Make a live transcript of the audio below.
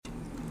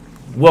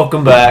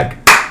Welcome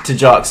back to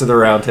Jocks of the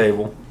Round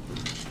Table.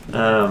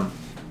 On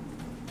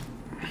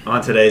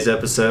today's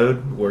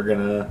episode, we're going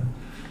to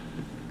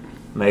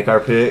make our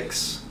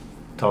picks,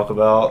 talk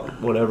about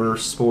whatever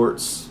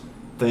sports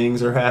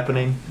things are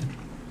happening,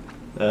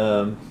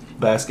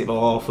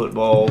 basketball,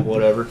 football,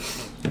 whatever.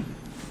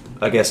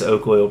 I guess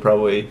Oakley will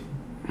probably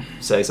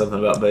say something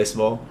about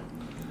baseball.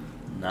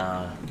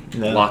 Nah.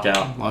 No.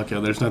 Lockout.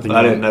 There's nothing.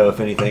 I didn't know if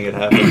anything had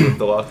happened with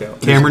the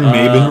lockout. Cameron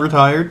Maben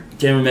retired.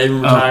 Cameron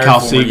Maben retired. Kyle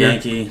former Seager.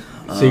 Yankee.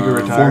 Seager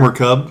retired. Former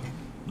Cub.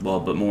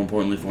 Well, but more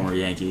importantly, former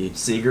Yankee.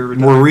 Seager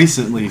retired. More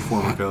recently,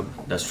 former Cub.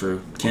 That's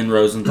true. Ken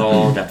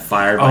Rosenthal got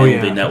fired by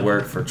MLB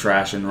Network for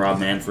trashing Rob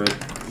Manfred.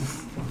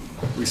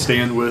 We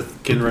stand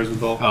with Ken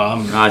Rosenthal.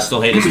 I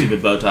still hate his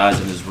stupid bow ties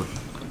and his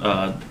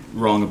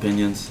wrong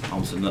opinions.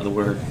 Almost another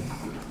word.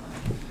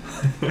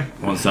 I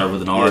want to start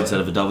with an R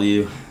instead of a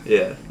W.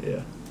 Yeah.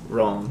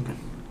 Wrong.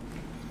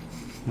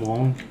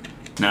 Wong.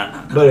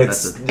 Nah. But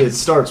it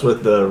starts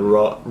with the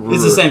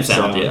It's the same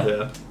sound,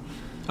 yeah.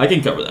 I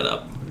can cover that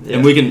up. Yeah.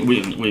 And we can,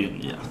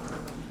 yeah.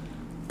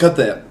 Cut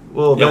that.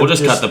 Well, Yeah, we'll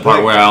just cut the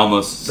part where I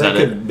almost that said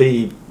it. could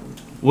be.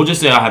 We'll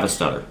just say I have a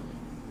stutter.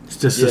 It's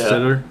just a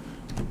stutter.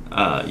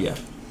 Yeah. Yeah.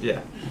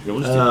 Yeah, we'll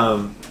just do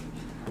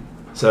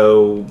that.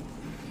 So,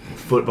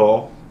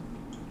 football.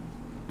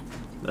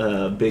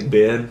 Big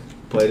Ben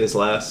played his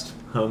last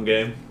home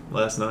game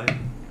last night.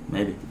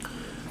 Maybe.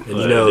 And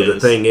you know, the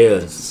thing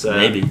is,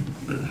 Maybe.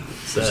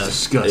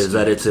 is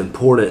that it's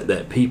important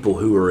that people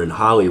who are in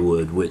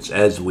Hollywood, which,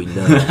 as we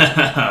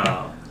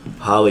know,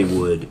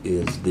 Hollywood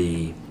is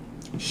the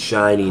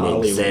shining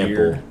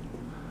example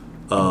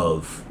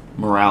of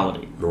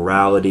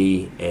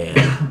morality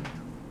and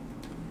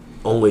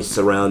only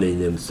surrounding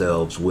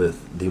themselves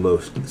with the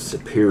most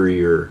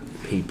superior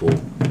people.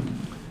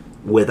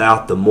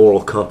 Without the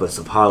moral compass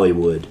of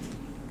Hollywood,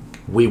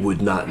 we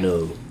would not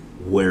know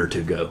where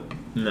to go.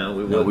 No,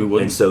 we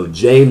wouldn't. And so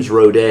James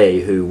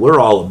Roday, who we're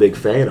all a big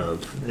fan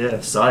of, Yeah,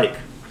 Psych.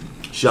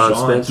 Sean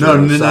Spencer.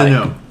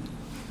 No.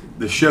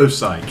 The show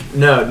Psych.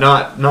 No,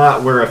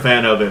 not we're a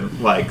fan of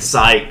him. Like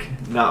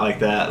Psych, not like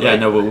that. Yeah, like,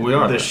 no, but we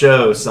are. The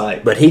show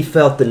Psych. But he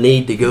felt the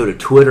need to go to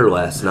Twitter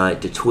last night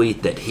to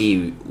tweet that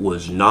he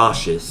was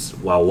nauseous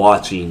while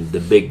watching the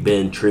Big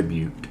Ben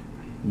tribute.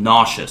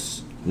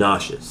 Nauseous.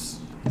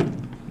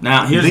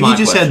 Now, You here's think my he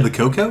just question. had the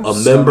cocoa?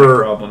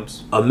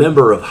 A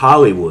member of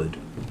Hollywood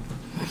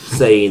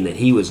saying that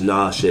he was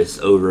nauseous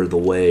over the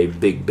way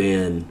Big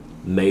Ben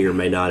may or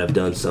may not have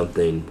done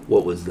something.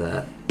 What was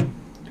that?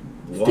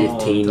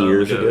 15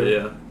 years ago?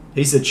 Yeah.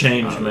 He's a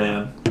changed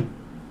man.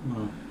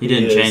 He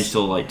didn't He is. change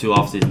till like 2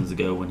 off seasons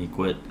ago when he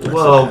quit.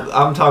 Well,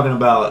 I'm talking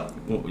about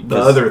the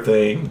other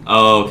thing.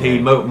 Oh, okay. He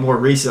more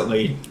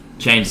recently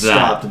Changed that.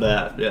 stopped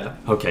that. Yeah.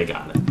 Okay,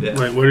 got it. Yeah.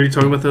 Wait, what are you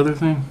talking about? The other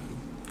thing?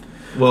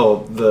 Well,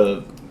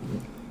 the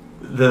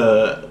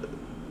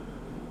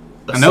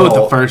I know what the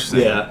assault, first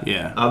thing. Yeah.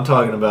 Yeah. I'm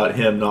talking about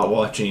him not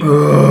watching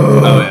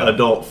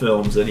adult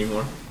films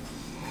anymore.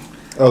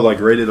 Oh, like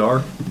rated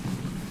R?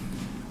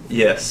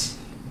 Yes.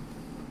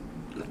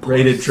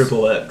 Rated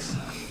XXX.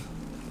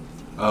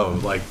 Oh,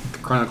 like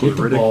Chronicles Get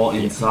of the Riddick? ball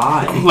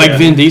inside. Like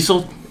Vin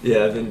Diesel,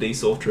 Yeah, Vin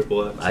Diesel,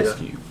 XXX. Ice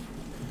Cube.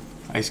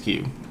 Ice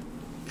Cube.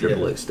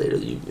 Triple X State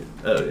of the Union.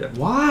 Oh, yeah.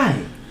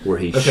 Why? Where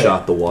he Okay.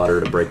 shot the water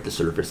to break the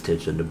surface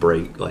tension to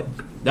break, like...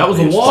 That was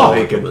a he walk.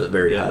 shot from a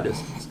very Yeah. high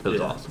distance. It was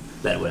Yeah. awesome.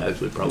 That would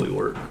actually probably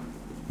work.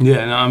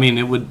 Yeah, no, I mean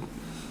it would.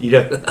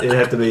 It'd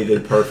have to be the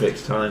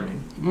perfect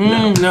timing.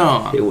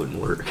 No, It wouldn't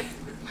work.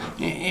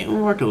 it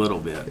would work a little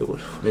bit. It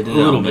would. They did A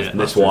little it on bit.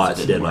 Miss Mythbusters, Watts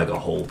it did didn't like work. a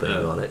whole thing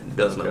on it. It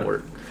does not Okay.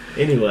 work.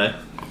 Anyway.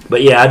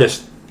 But yeah, I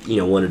just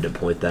wanted to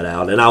point that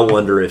out, and I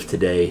wonder if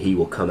today he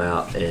will come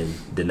out and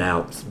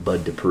denounce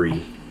Bud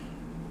Dupree,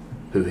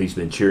 who he's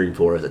been cheering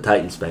for as a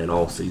Titans fan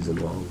all season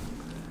long.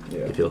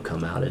 Yeah. If he'll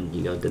come out and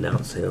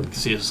denounce him.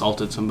 He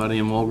assaulted somebody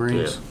in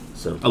Walgreens.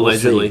 So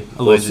Allegedly.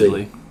 we'll see.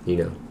 Allegedly.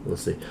 We'll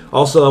see.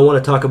 Also, I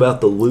want to talk about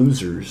the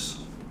losers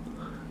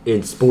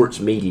in sports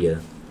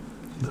media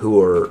who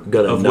are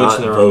going to Of not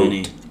which there vote. are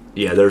many.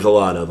 Yeah, there's a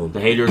lot of them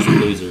The haters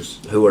and losers.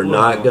 who are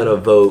not going to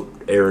vote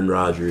Aaron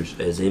Rodgers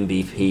as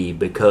MVP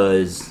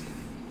because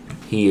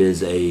he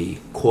is a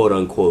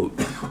quote-unquote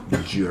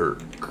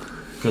jerk.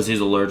 Because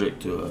he's allergic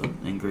to an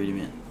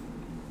ingredient.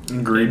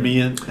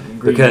 Ingredient.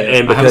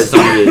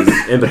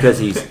 Because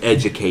he's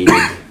educated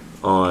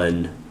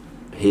on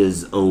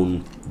his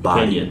own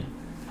body Opinion.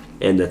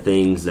 and the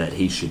things that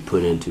he should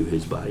put into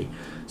his body.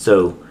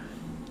 So,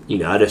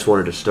 I just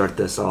wanted to start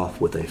this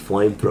off with a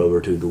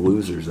flamethrower to the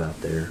losers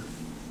out there.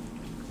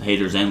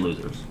 Haters and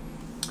losers.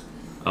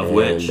 Of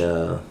which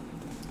there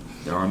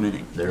are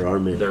many. There are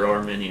many. There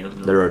are many of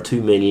them. There are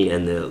too many,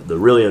 and the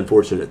really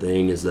unfortunate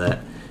thing is that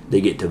they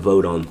get to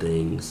vote on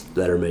things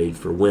that are made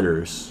for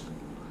winners,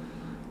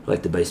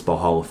 like the Baseball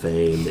Hall of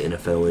Fame, the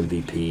NFL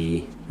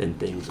MVP, and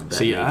things of that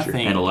See, nature.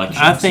 And elections.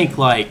 I think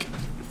like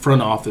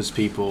front office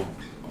people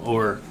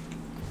or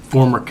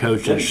former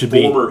coaches should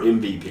be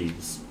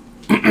MVPs.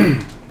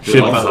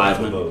 should like vote.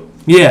 Heisman.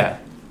 Yeah.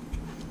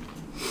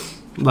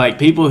 Like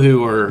people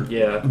who are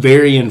Yeah.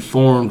 very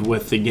informed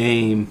with the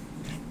game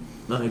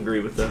I agree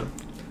with that.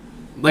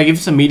 Like if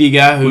it's a media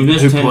guy We who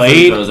missed 10 free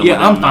played, throws and we're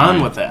yeah, I'm down fine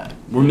 9. with that.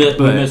 We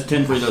But- missed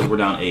 10 free throws. We're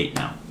down 8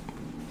 now.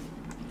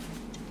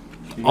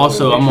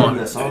 Also, I'm on.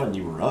 That's on.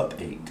 You were up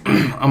 8.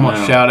 I'm gonna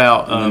Wow. shout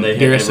out And then they hit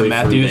Garrison every free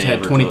Matthews they had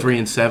ever 23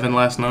 and 7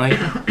 last night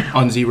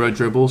on 0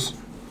 dribbles.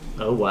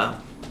 Oh wow.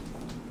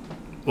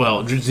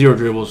 Well, 0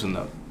 dribbles in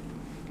the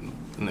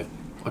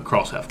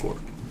across half court.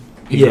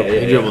 He Yeah, dribbled, yeah,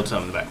 he yeah. dribbled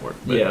some in the backcourt.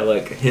 but Yeah,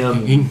 like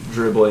him He-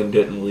 dribbling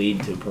didn't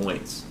lead to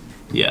points.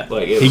 yeah.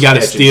 Like it He was got a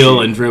catch steal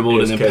shoot. and dribbled It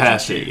and was then catch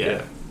passed shoot, it.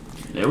 Yeah.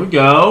 There we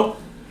go.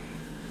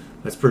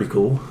 That's pretty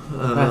cool.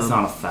 That's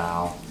not a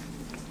foul.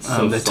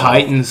 So the soft.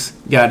 Titans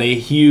got a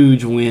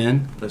huge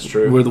win. That's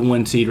true. We're the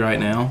 1 seed right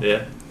now.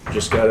 Yeah,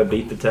 just gotta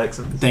beat the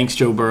Texans. Thanks,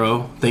 Joe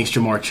Burrow. Thanks,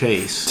 Jamar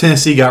Chase.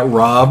 Tennessee got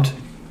robbed.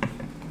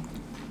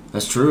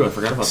 That's true. I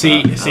forgot about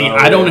See, that. Oh,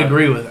 I don't yeah.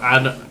 agree with.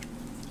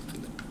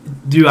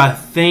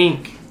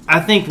 I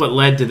think what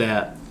led to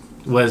that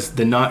was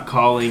the not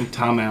calling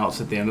timeouts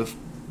at the end of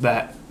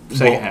that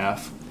second Well,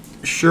 half.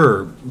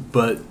 Sure,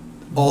 but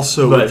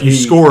also But if you he-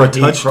 score a he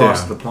crossed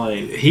touchdown, the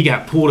plane. He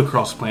got pulled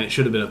across the plane. It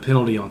should have been a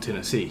penalty on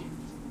Tennessee.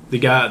 The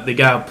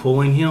guy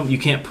pulling him, you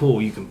can't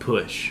pull, you can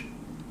push.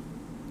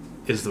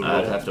 Is the rule?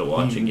 I'd have to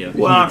watch again.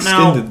 he Well, now,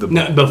 extended the ball.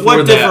 No, before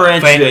What that,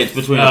 differentiates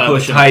between a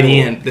push the and a tight pull?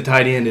 end? The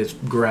tight end is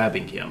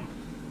grabbing him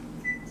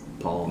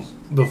pause.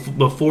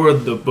 before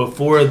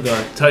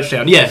the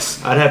touchdown.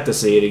 Yes, I'd have to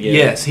see it again.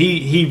 yes,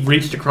 he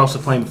reached across the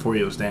plane before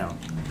he was down,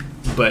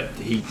 but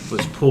he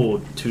was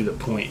pulled to the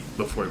point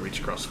before he reached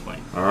across the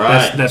plane. All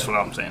right. That's what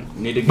I'm saying.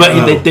 Need to go.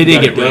 But they did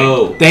Gotta get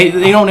go. rigged.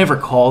 They don't ever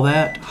call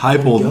that.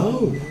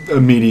 Heupel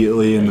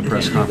immediately in the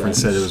press conference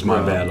said it was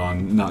my bad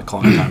on not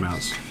calling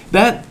timeouts.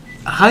 That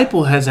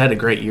Heupel has had a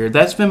great year.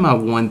 That's been my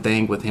one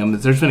thing with him.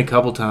 There's been a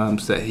couple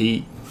times that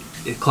his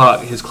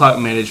clock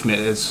management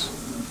is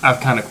I've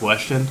kind of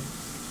questioned.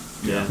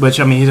 Yeah. Which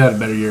I mean, he's had a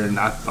better year than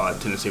I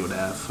thought Tennessee would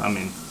have. I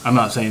mean, I'm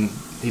not saying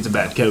he's a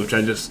bad coach.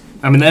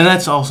 And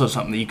that's also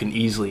something that you can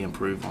easily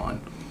improve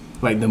on.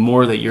 Like the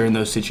more that you're in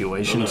those I don't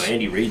situations. know,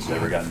 Andy Reid's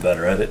never gotten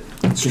better at it.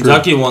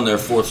 Kentucky won their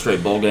 4th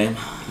straight bowl game.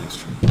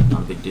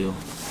 Not a big deal.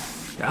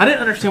 I didn't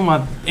understand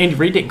why Andy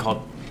Reid didn't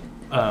call.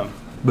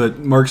 But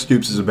Mark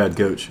Stoops is a bad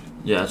coach.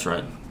 Yeah, that's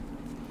right.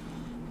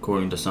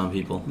 According to some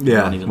people.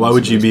 Yeah, Not even why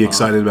would listen you to be this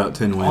excited about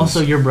 10 wins?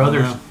 Also, your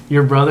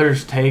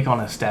brother's take on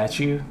a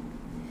statue.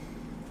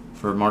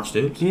 For Mark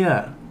Stoops?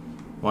 Yeah,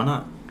 Why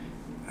not?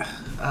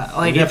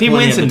 like We got if he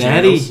plenty wins of a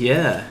natty, materials.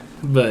 yeah,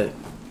 but.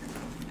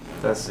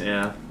 That's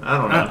I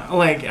don't know.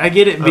 I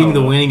get it being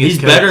the Oh. winningest. He's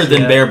coach, better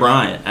than yeah. Bear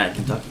Bryant at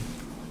Kentucky.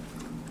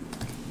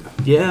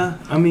 Yeah,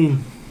 I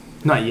mean,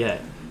 not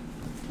yet.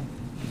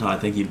 No, I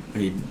think he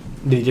Did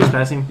he just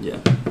pass him? yeah,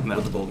 No.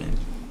 with the bowl game.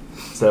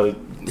 So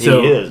he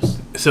So- is.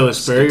 So is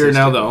Spurrier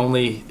now the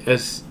Statistically.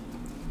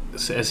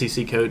 only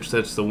SEC coach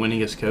that's the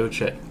winningest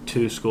coach at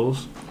 2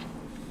 schools?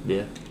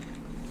 Yeah.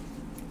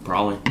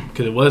 Probably.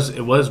 Because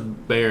it was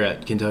Bear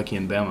at Kentucky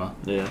and Bama.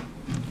 Yeah.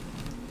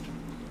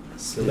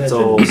 So it's Imagine-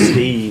 old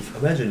Steve.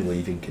 Imagine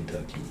leaving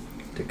Kentucky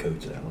to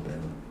coach at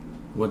Alabama.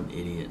 What an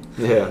idiot.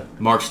 Yeah.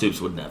 Mark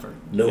Stoops would never.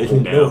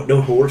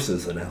 No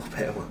horses in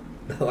Alabama.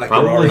 Like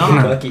Probably there are in not.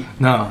 Kentucky.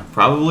 No,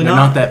 Probably they're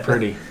not. not that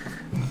pretty.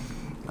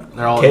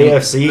 They're all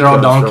KFC They're all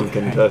comes donkey. from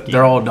Kentucky.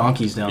 They're all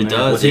donkeys down It there.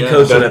 does. Was he Yeah.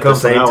 coaching Doesn't at the come from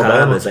same time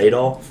Alabama. as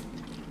Adolph?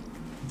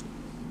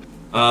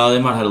 They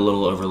might have had a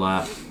little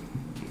overlap.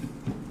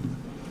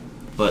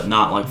 But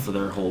not like for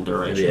their whole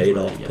duration. Maybe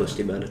Adolph pushed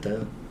him out of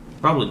town.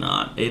 Probably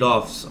not.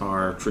 Adolphs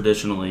are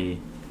traditionally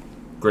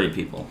great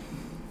people.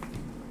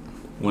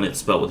 When it's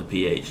spelled with a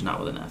PH, not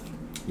with an F.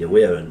 Yeah,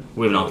 we have an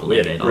uncle we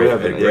had named a Adolph. great, We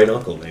have a a- great yeah.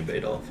 uncle named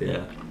Adolph. Yeah. Yeah.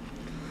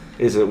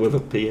 Is it with a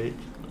PH?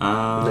 No.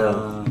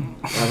 I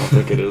don't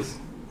think it is.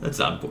 That's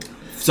not important.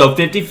 So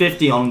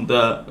 50-50 on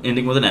the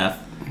ending with an F.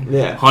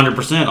 Yeah.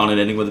 100% on it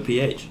ending with a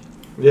PH.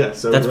 Yeah.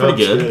 So That's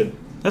pretty Rob's good.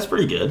 That's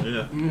pretty good.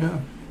 Yeah. Yeah.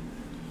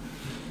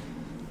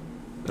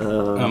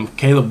 good.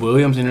 Caleb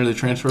Williams entered the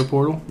transfer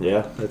portal.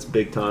 Yeah, that's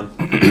big time.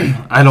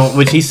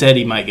 Which he said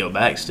he might go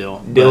back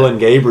still. but- Dylan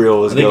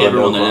Gabriel is I think going to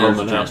everyone that enters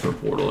the Oklahoma now. transfer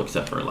portal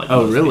except for like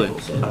Oh, most really?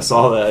 people, so. I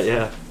saw that.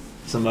 Yeah.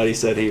 Somebody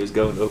said he was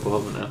going to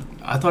Oklahoma now.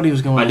 I thought he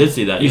was going. I did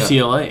see that, yeah.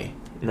 UCLA.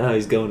 No,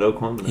 he's going to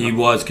Oklahoma now. He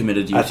was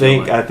committed to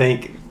UCLA. I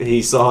think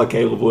he saw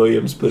Caleb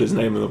Williams put his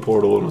name in the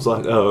portal and was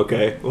like, "Oh,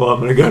 okay. Well, I'm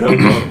going to go to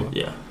Oklahoma."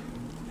 Yeah.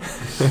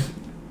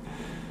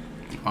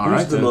 All Who's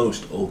right, the then.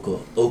 most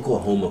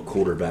Oklahoma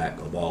quarterback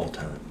of all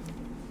time?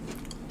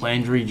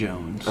 Landry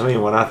Jones. I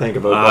mean, when I think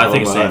of I Oklahoma,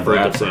 think it's Sam of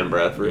Bradford. Sam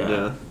Bradford. Yeah.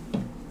 Yeah.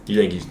 Do you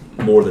think he's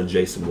more than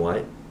Jason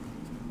White?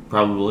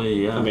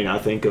 Probably, yeah. I mean, I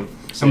think of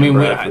I Sam mean,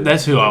 Bradford.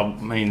 that's who I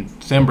mean.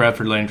 Sam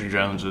Bradford, Landry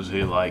Jones is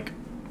who like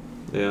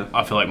Yeah.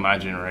 I feel like our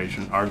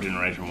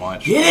generation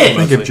watched. Get it! I think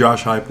Mostly. of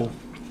Josh Heupel.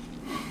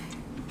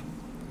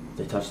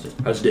 they touched it.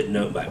 I just didn't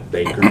know about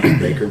Baker.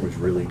 Baker was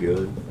really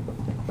good.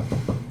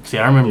 See,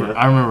 I remember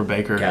Yeah.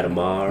 Baker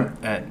Katamar.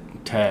 at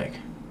Tech.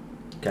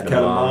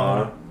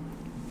 Katamar.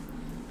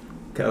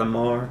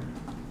 Calamar.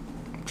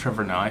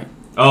 Trevor Knight.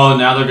 Oh,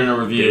 now they're gonna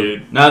review.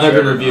 Dude, now they're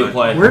gonna Trevor review a Knight.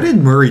 play. Where did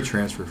Murray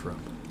transfer from?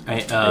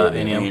 A&M.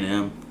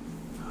 A&M.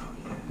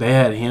 They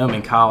had him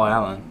and Kyle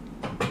Allen,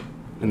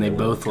 and they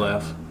both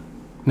left.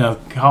 No,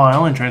 Kyle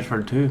Allen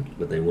transferred too.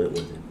 But they went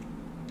with him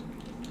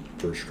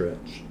for a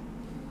stretch.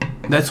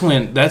 That's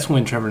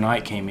when Trevor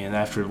Knight came in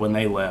when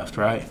they left,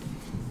 right?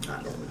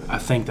 I don't know. I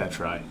think that's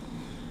right.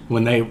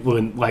 When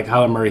like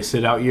Kyler Murray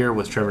sit out year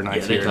was Trevor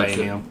Knight's they year touched at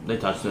it. A&M. They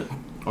touched it.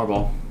 Our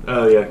ball.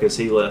 Oh yeah, because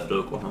he left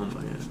Oklahoma.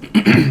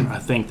 Yeah. I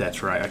think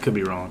that's right. I could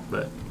be wrong,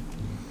 but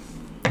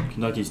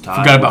Kentucky's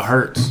tied. forgot about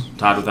Hurts.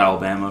 Tied with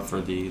Alabama for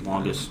the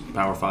longest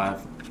Power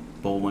 5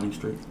 bowl winning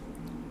streak.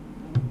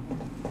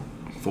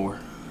 4.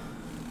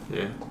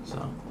 Yeah.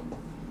 So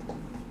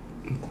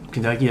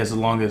Kentucky has the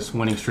longest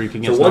winning streak So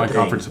against one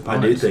non-conference thing I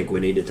opponents. do think we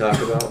need to talk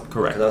about.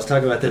 Correct. 'Cause I was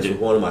talking about this I do.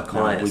 with one of my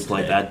clients. we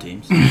play today. bad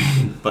teams,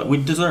 but we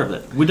deserve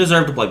it. We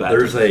deserve to play bad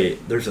teams.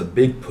 There's a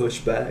big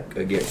pushback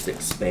against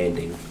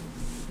expanding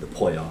the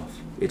playoff.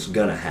 It's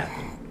gonna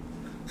happen.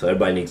 So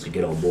everybody needs to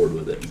get on board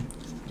with it.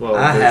 Well,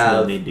 I there's have-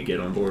 no need to get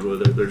on board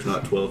with it. There's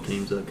not 12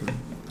 teams that can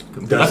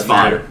compete. That's Doesn't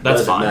fine. matter. That's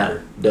Doesn't fine.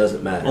 matter.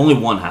 Doesn't matter. Only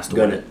one has to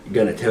win gonna it.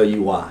 gonna tell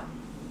you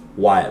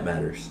why it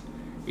matters.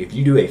 If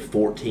you do a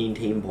 14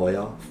 team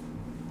playoff,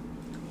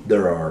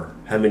 there are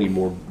how many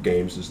more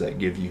games does that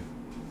give you?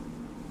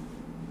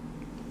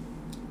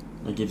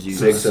 It gives you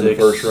 6 in the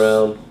first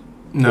round.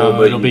 No, Well,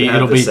 but it'll you be have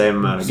it'll the be same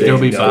amount of it'll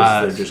games. be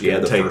five. They're just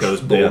gonna take those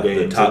bowl the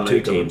games. top and 2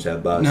 make them- teams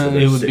have buys. No, so it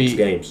there's would 6 be-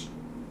 games.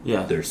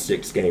 Yeah. There's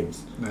 6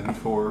 games. Then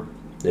 4,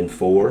 Then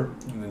 4.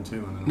 and then 2,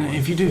 and then No, 1.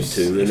 if you do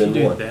 2 if and you then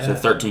do 1. that, So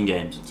 13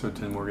 games. So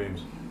 10 more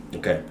games.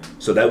 Okay,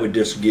 so that would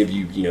just give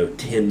you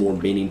 10 more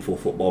meaningful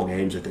football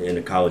games at the end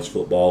of college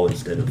football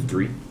instead of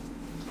 3.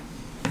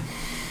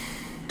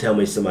 Tell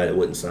me somebody that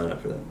wouldn't sign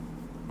up for that.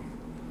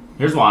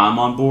 Here's why I'm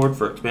on board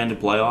for expanded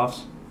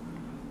playoffs.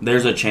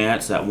 There's a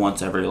chance that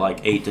once every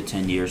 8 to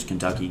 10 years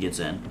Kentucky gets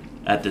in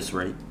at this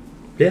rate.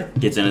 Yeah,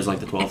 Gets in as the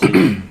 12th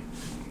seed.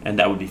 And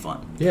that would be fun.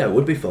 yeah, it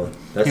would be fun.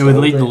 That's it the would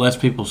whole lead to thing. less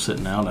people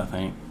sitting out. I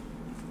think.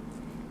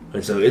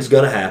 And so it's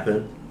going to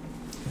happen,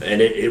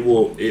 and it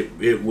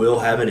will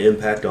have an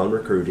impact on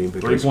recruiting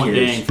because 3-point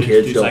game, 52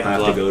 kids don't seconds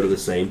have left. to go to the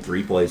same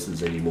 3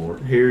 places anymore.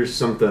 Here's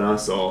something I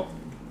saw,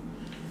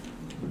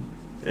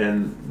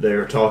 and they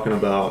were talking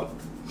about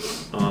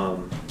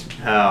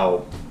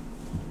how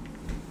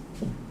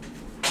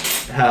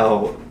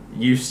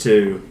used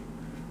to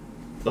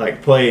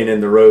playing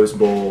in the Rose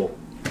Bowl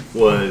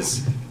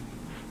was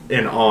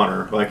an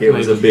honor, it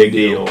was a big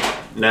deal.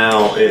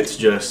 Now it's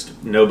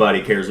just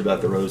nobody cares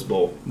about the Rose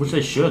Bowl, Which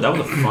they should. That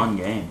was a fun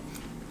game.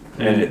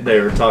 and they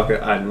were talking.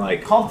 I'm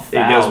Call the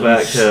it goes foul,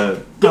 back you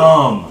to.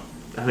 Dumb.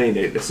 I mean,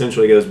 it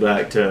essentially goes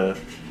back to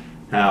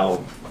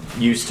how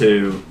used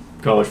to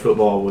college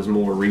football was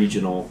more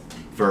regional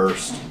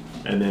first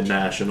and then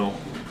national,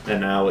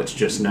 and now it's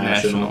just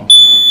national.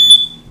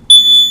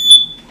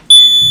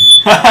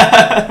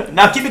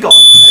 Now keep it going.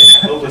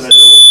 Open that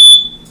door.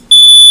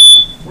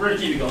 We're going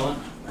to keep it going.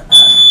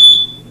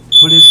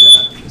 What is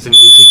that? Is it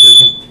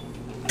cooking?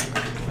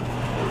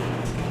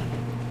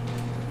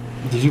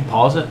 Did you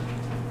pause it?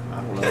 I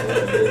don't know.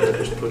 I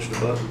just pushed the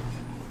button.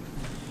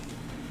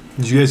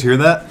 Did you guys hear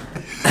that?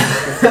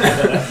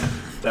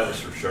 That was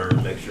for sure.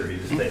 Make sure he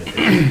was paying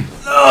attention.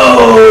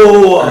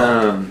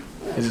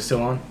 Is it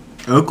still on?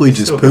 Oakley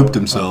just Still pooped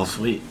going. himself.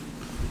 Sweet.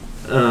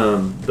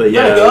 But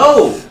yeah, Gotta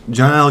go.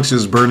 John Alex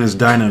just burned his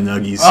dino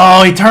nuggies.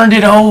 Oh, he turned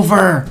it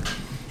over.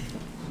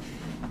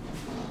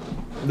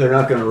 they're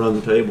not going to run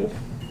the table.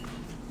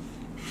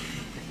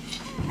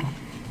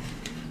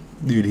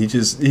 Dude, he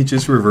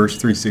just reverse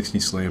 360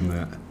 slammed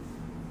that.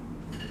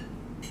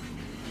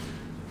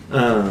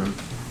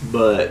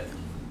 But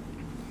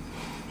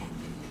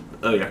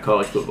oh yeah,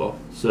 college football.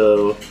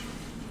 So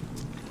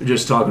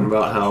just talking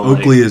about how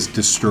Oakley is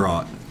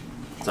distraught.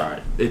 It's all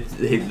right.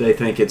 they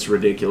think it's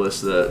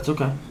ridiculous that It's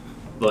okay.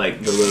 the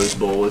Rose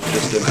Bowl is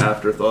just an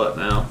afterthought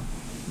now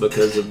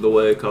because of the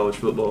way college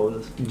football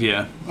is.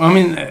 Yeah, I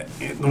mean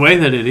the way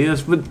that it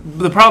is, but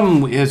the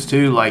problem is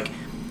too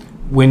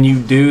when you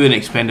do an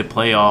expanded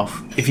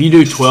playoff, if you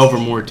do 12 or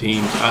more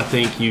teams, I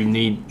think you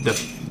need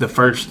the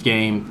first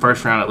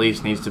round at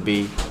least needs to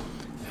be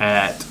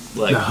at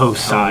the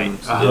host site,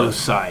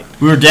 host site.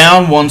 We were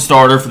down 1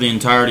 starter for the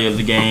entirety of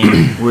the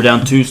game. We were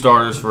down 2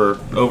 starters for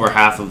over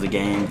half of the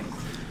game.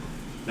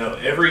 No,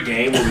 every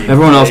game will be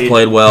Everyone else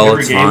played well,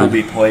 Every it's game fine. will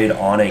be played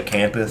on a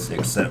campus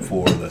except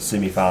for the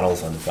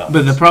semifinals and the finals.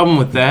 But the problem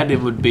with that, it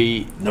would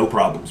be no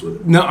problems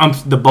with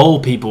it. the bowl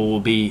people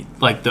will be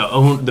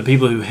the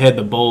people who head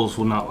the bowls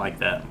will not like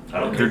that. I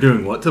don't They're care.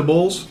 doing what to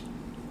bowls?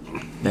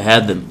 They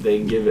had them.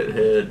 They give it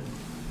head.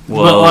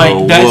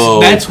 Whoa,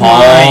 that's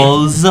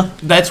pause. why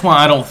that's why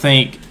I don't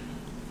think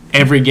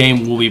every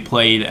game will be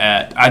played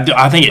at.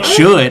 I think it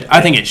should. I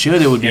think it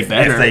should. It would be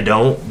better. If they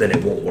don't, then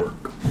it won't work.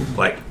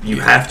 You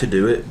have to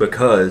do it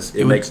because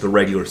it makes the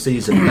regular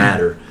season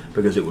matter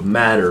because it would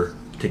matter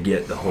to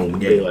get the home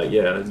Be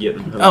game. get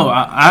them home. Oh,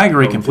 I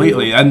agree Home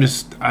completely.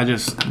 field. I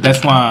just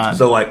that's why.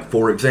 So,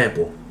 for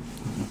example,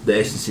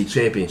 the SEC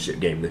championship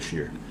game this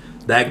year,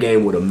 that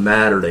game would have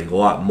mattered a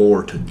lot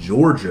more to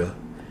Georgia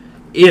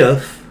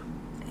if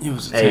It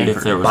was a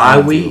If there was bye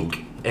home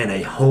week and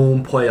a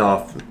home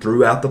playoff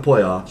throughout the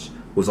playoffs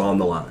was on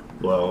the line.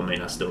 Well, I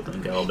mean, I still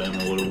think Alabama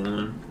would have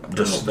won.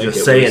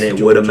 Just saying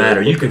it would have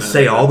mattered. You can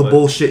say all the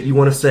bullshit you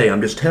want to say.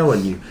 I'm just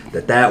telling you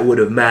that would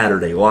have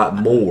mattered a lot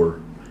more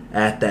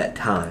at that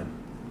time.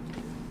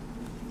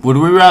 Would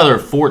we rather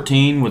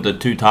 14 with the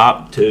two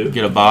top Two.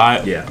 get a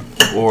bye? Yeah.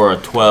 Or a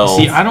 12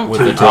 See, I don't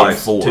with think the top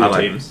teams. 4? Two I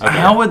like- teams. Okay.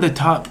 How would the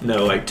top?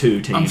 No, like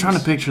 2 teams. I'm trying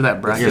to picture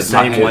that bracket. It's the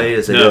same Same way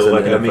as it is No, in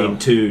like the I NFL. mean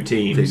 2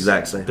 teams. The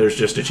exact same. There's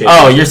just a Oh,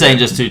 championship. you're saying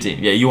just 2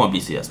 teams. Yeah, you want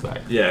BCS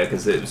back. Yeah,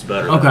 because it was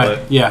better. that Okay.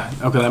 way. Yeah.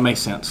 Okay, that makes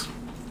sense.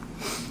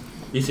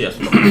 BCS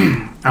was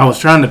fun. I was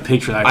trying to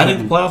picture that. I think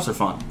the playoffs are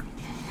fun.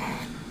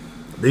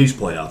 These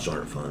playoffs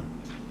aren't fun.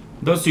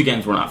 Those 2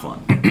 games were not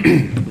fun.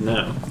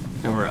 No,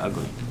 they were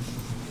ugly.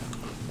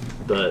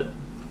 but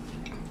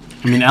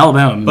I mean,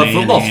 Alabama But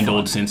football's manhandled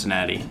fun.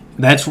 Cincinnati.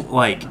 That's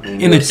like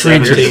in it the was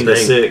 17 trenches. to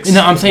 6.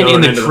 No, I'm saying in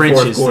going the into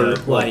trenches. fourth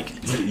Though, quarter.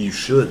 like, You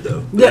should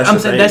though. yeah, I'm the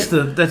saying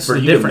thing. that's For the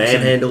you to difference.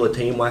 manhandle a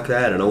team like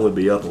that and only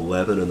be up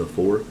 11 in the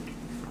fourth.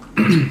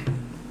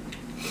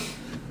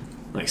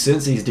 like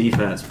Cincy's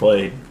defense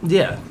played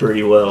Yeah,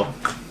 pretty well.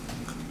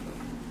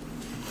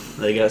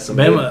 They got some.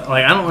 Bama.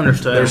 Like I don't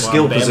understand Their why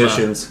skill Bama-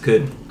 positions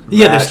could.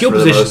 Yeah, the match skill for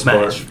the positions most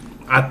part.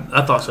 match.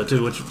 I thought so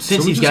too. Which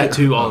since we he's just got got-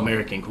 2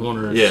 All-American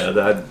corners. Yeah,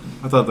 that.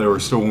 I thought they were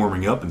still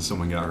warming up and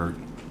someone got hurt.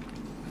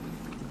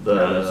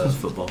 This is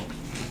football.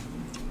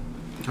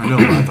 I know,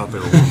 but I thought they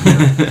were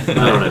warming up. I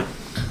don't know.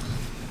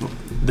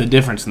 The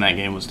difference in that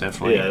game was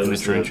definitely Yeah, it the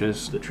was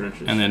trenches. The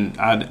trenches. And then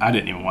I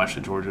didn't even watch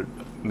the Georgia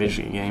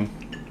Michigan game.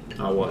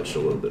 I watched a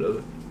little bit of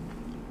it.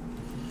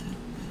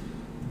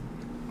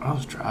 I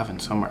was driving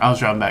somewhere. I was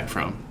driving back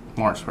from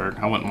Martinsburg.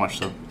 I went and watched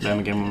the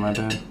Bama game with my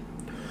dad.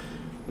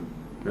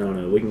 I don't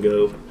know. We can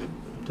go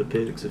to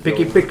picks if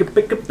Picky, y'all- picky,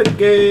 picky,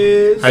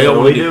 picky. How y'all What are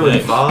want we to do doing?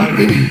 picks?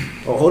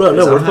 5? Oh, hold on.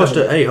 No, Yes, we're I'm supposed to.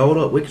 having- Hey, hold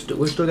up. We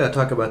still got to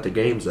talk about the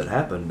games that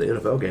happened, the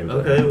NFL games. that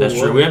Okay. happened. That's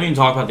well, true. We haven't even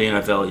talked about the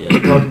NFL We're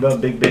yet. talking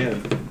about Big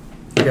Ben.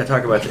 We got to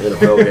talk about the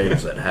NFL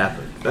games that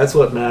happened. That's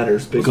what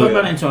matters. Big Let's talk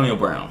about Ben. Antonio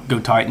Brown. Go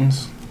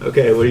Titans.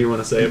 Okay, what do you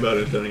want to say about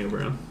Antonio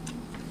Brown?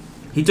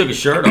 He took his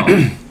shirt off.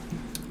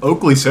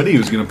 Oakley said he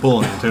was going to pull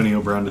an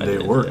Antonio Brown today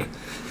at work.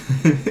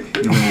 And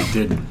then he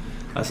didn't.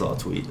 I saw a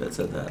tweet that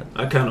said that.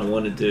 I kind of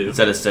wanted to.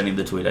 Instead of sending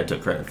the tweet, I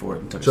took credit for it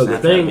and took So a the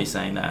snapshot thing- of me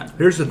saying that.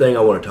 Here's the thing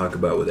I want to talk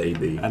about with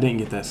AB. I didn't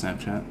get that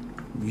Snapchat.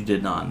 You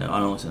did not know.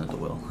 I only sent it to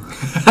Will.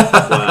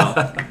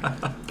 Wow.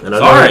 And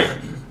Sorry.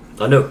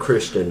 I know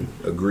Christian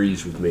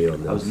agrees with me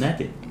on this. I was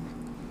naked.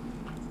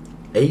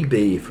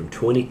 AB from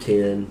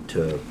 2010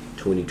 to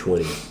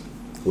 2020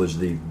 was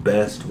the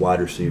best wide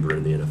receiver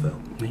in the NFL.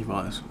 He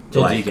was.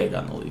 Till Like- DK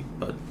got in the league.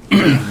 But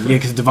Yeah,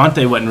 because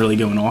Devontae wasn't really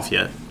going off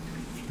yet.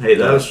 Hey,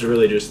 that was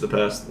really just the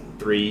past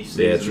 3 seasons.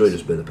 Yeah, it's really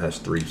just been the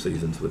past 3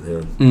 seasons with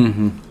him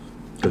Mm-hmm.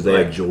 because they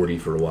had Jordy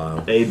for a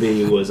while.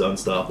 AB was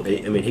unstoppable.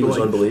 I mean, he was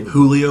unbelievable.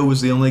 Julio was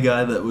the only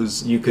guy that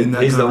was You could. in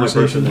that He's the only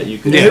conversation. person that you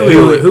could. Yeah, say.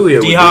 Julio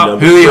would be D-Hop,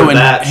 number- Julio and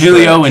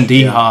stretch,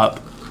 D Hop.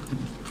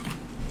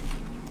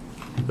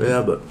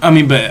 Yeah, but I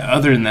mean, but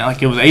other than that,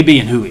 like it was AB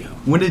and Julio.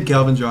 When did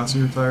Calvin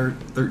Johnson retire?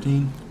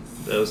 13?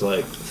 That was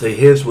like see,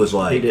 his was he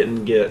like,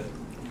 didn't get.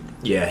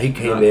 yeah, he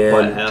came Not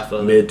quite in half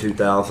of it. mid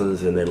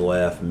 2000s and then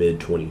left mid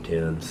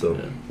 2010. So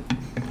Yeah.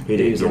 he He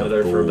didn't was get only a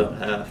there for full-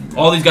 about half.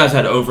 all these guys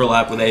had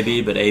overlap with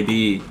AB, but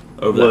AB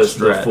over that Was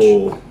the stretch.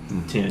 full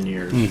 10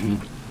 years.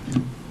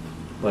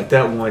 Mm-hmm. Like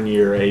that 1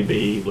 year,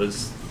 AB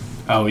was.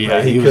 Oh yeah,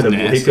 like, he he was could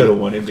have. He nasty. could have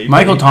won MVP.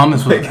 Michael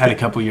Thomas Like, had a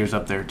couple years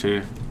up there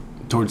too,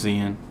 towards the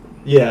end.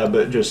 Yeah,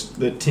 but just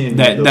the 10.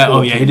 That the that full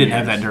oh yeah, he 10 didn't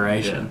have years. that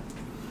duration.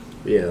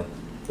 Yeah.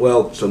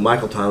 Well, so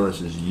Michael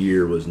Thomas's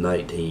year was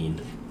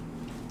 19,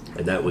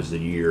 and that was the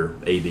year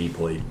AB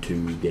played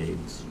 2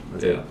 games.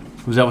 Yeah.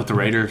 Was that with the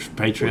Raiders, With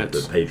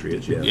Patriots? the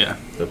Patriots, yeah. Yeah.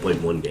 They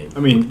played 1 game.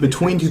 I mean,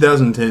 between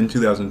 2010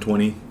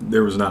 2020,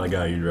 there was not a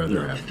guy you'd rather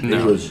No, have.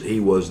 No. he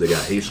was the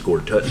guy. He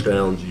scored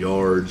touchdowns,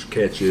 yards,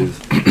 catches,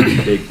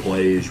 big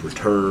plays,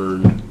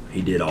 return.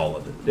 He did all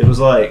of it. It was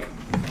like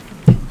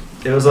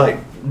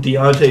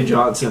Deontay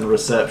Johnson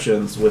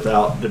receptions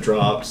without the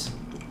drops,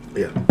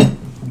 Yeah.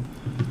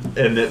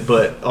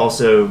 but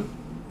also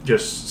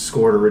just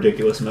scored a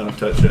ridiculous amount of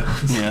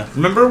touchdowns. Yeah.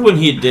 Remember when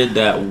he did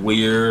that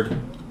weird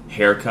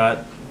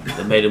haircut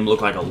that made him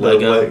look like a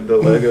Lego? The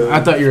Lego. I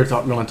thought you were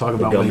going to talk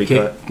about when he Gumby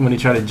kicked, when he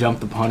tried to jump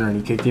the punter and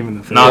he kicked him in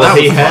the face. No, that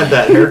he was had fun.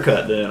 that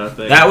haircut then. I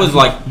think That was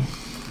like,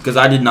 because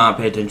I did not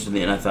pay attention to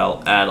the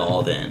NFL at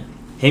all then.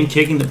 Him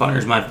kicking the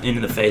punters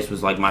in the face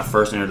was like my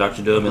first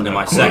introduction to him, and then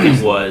my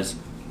second was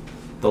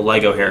the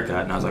Lego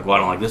haircut, and I was like, well, I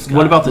don't like this guy.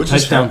 What about the What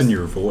just happened to touchdowns?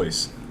 your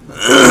voice?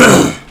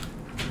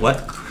 What?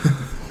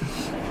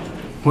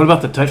 What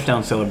about the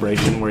touchdown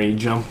celebration where he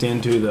jumped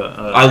into the?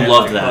 I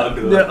loved that.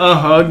 A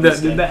hug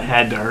that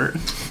had to hurt.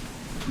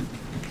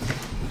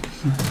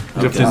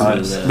 Jumped Okay,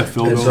 into so the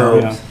field And goal. so,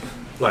 Yeah.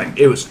 like,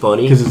 it was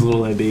funny. Because his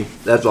little AB.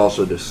 That's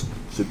also just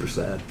super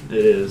sad. It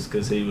is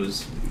because he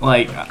was.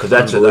 Like Because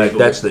that's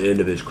the end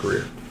of his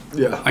career.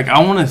 Yeah.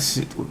 I want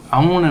to.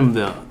 I want him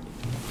to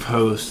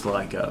post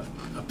like a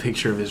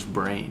picture of his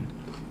brain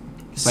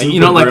Like you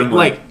know,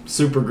 like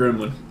super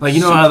gremlin. like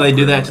you know how they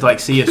do that to like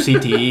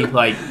CFCTE.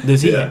 Like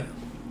does he? Yeah.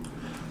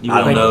 You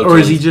I don't don't know, Or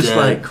is he till just he's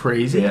like dead.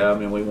 crazy? Yeah, I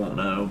mean we won't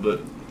know,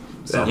 but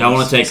Y'all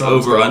want to take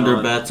something's over going under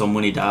on. bets on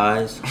when he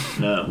dies?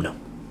 No.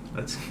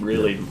 That's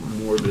really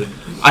morbid.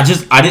 I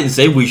didn't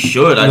say we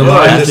should. I The just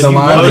line- asked if the you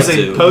line- wanted posing,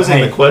 to. posing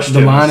Hey, the question.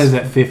 the line is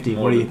at 50.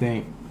 What do you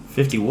think?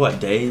 50 what?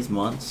 Days?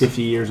 Months?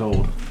 50 years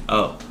old.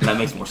 Oh, that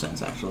makes more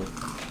sense actually.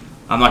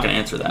 I'm not gonna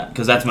answer that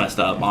because that's messed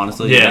up.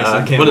 Honestly, Yeah, Mason.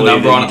 I can't put a believe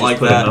number that on you it just like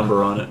put that. a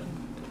number on it.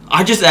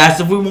 I just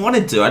asked if we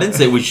wanted to. I didn't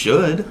say we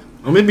should.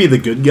 I'm gonna be the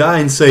good guy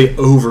and say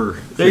over.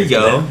 There you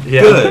go.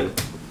 Yeah.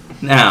 Good.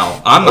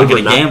 Now I'm not Over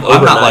gonna ni- gamble. I'm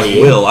over not like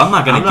 98. Will. I'm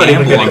not I'm gonna not even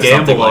gamble gonna on gamble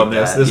something on like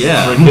this. that. This is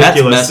yeah, ridiculous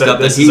that's messed that up.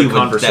 this That is he a would. That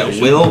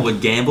conversation. Will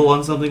would gamble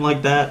on something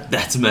like that.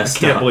 That's messed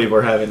Can't up. believe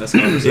we're having this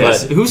conversation.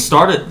 Yes. Who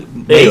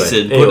started?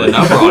 Mason put anyway. a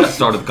number on it.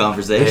 Started the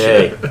conversation.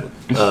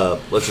 Hey,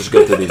 let's just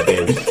go through these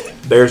games.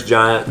 Bears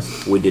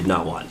Giants, we did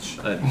not watch.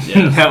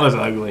 Yeah, That was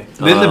ugly.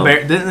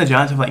 Didn't the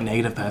Giants have like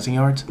negative passing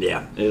yards?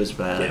 Yeah. it was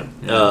bad.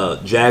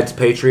 Jags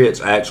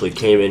Patriots, I actually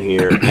came in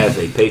here as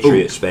a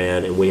Patriots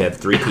fan, and we have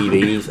 3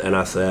 TVs, and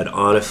I said,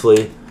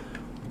 honestly,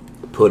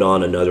 put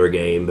on another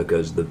game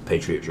because the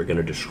Patriots are going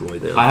to destroy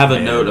them. I have a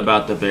Man. note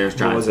about the Bears What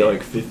Giants. was it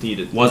like 50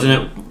 to? Wasn't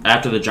it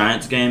after the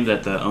Giants game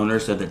that the owner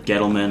said that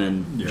Gettleman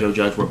and Joe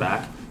Judge were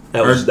back?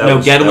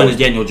 Gettleman and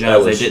Daniel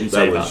Jones. They didn't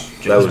say about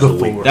that Jones. was the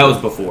week. That was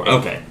before.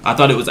 Okay, I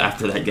thought it was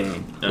after that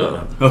game.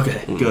 No.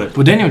 Okay, good.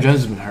 Well, Daniel Jones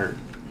has been hurt.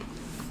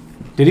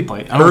 Did he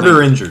play? I don't Hurt or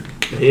think- injured?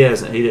 He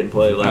hasn't. He didn't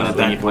play I don't last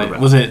think he week.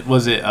 played.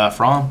 Was it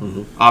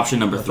Fromm Option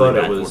number I 3. thought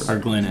it back was or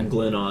Glennon?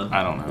 Glenn on.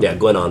 I don't know. Yeah,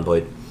 Glennon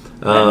played.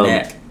 That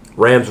neck.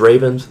 Rams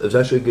Ravens, it was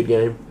actually a good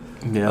game.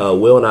 Yeah.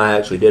 Will and I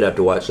actually did have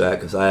to watch that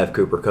because I have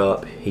Cooper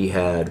Kupp. He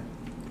had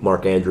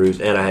Mark Andrews,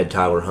 and I had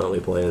Tyler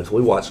Huntley playing. So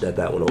we watched that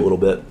one a little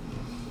bit.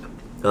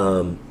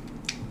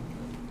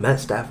 Matt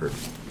Stafford,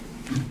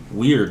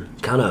 Weird.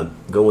 kind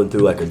of going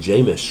through like a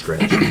Jameis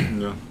stretch.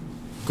 No.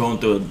 Going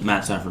through a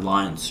Matt Stafford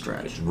Lions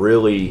stretch.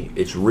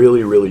 It's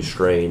really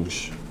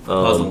strange.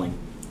 Puzzling.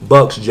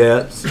 Bucks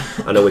Jets.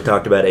 I know we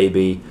talked about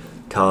AB.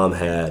 Tom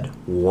had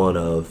one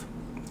of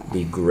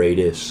the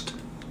greatest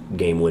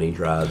game-winning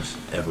drives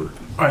ever.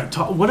 All right.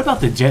 What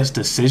about the Jets'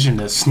 decision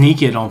to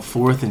sneak it on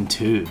 4th and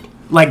 2?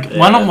 Like,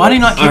 why do you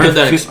not? I heard kick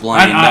that the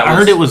explained. I That heard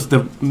was- it was the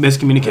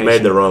miscommunication. They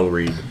made the wrong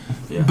read.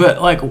 Yeah.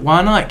 But like,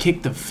 why not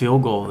kick the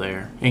field goal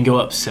there and go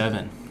up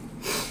 7?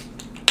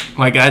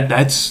 Like,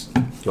 that's.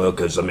 Well,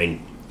 because I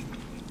mean,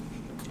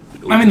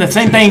 The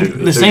same it's thing. who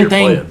The you're same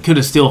thing playing. could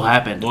have still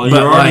happened. Well,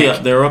 but you're already like,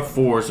 up, they're up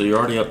 4, so you're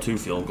already up 2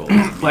 field goals.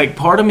 like,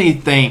 part of me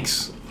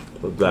thinks.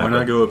 Why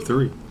not go up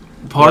 3?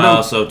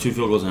 So 2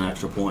 field goals and an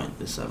extra point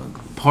is 7.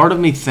 Part of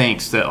me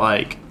thinks that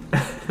like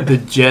the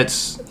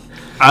Jets.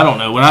 I don't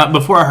know.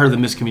 Before I heard the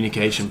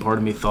miscommunication, part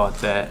of me thought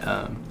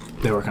that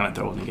they were kind of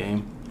throwing the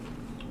game.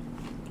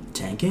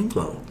 Tanking?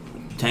 No.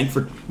 Tank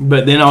for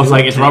But then I was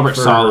like, it's Tank Robert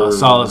for- Saleh.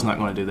 Saleh's not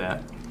going to do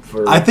that.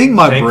 For I think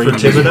my Tank brain for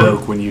just Thibodeau?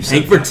 broke when you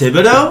said Tank for that.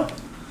 Thibodeau?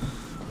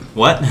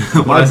 What?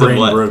 My brain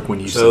what? broke when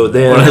you So said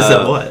then What is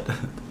it?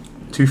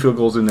 What? 2 field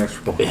goals and an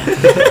extra point.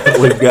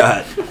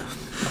 that.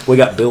 we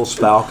got Bills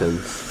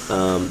Falcons.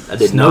 I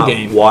did Snow not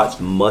game. watch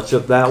much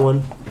of that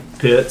one,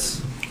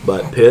 Pitts.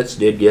 but Pitts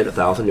did get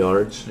 1,000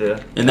 yards Yeah.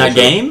 In that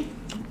game?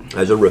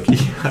 as a rookie.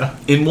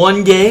 In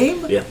one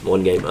game? Yeah,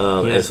 one game.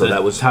 And so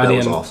that was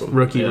awesome.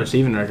 Rookie Yeah.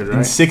 receiving record, In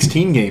right?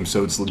 16 games,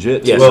 so it's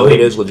legit. Yeah, Well, so he- it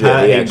is legit.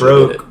 Pat- he he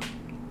actually did broke-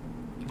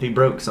 He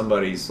broke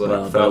somebody's like,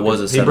 Well, that Falcons.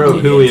 was a He broke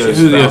 17 game Julio's,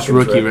 Julio's Falcons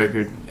rookie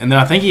record. And then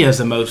I think he has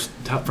the most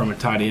from a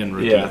tight end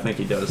rookie. Yeah, I think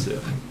he does too.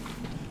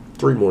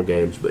 3 more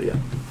games, but yeah.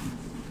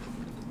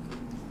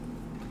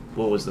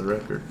 What was the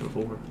record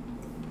before?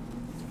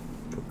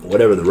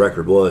 Whatever the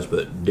record was,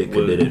 but Ditka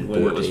When- did it in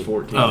when 14. it was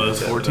 14. Oh, it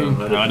was 14?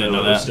 No, I didn't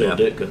know it was that. Still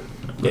Yeah. Ditka.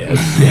 Yeah,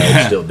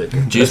 it's still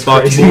Ditka. Juice That's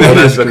box. crazy. Well,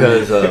 that's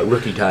because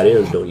rookie tight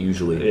ends don't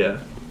usually. Yeah.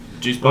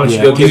 Juice Why don't box. you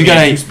Yeah, go because give you me a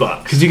got juice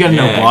box. because you got to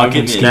know Yeah,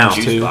 blocking give me a schemes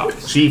juice too.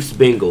 box. Chiefs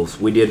Bengals.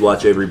 We did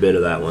watch every bit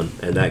of that one,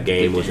 and that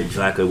game was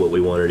exactly what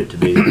we wanted it to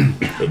be.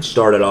 It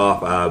started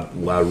off. I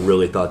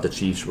really thought the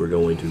Chiefs were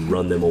going to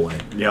run them away.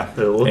 Yeah.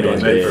 It looked And like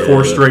then- it for a 4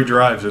 little bit. straight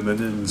drives and then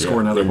didn't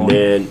score another and point.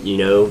 then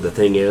the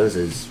thing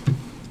is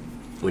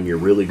when you're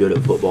really good at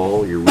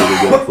football, you're really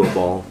good at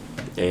football,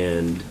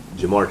 and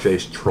Jamar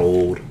Chase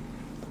trolled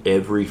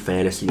every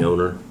fantasy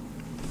owner.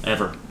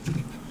 Ever.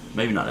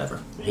 Maybe not ever.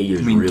 He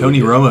is I mean, really Tony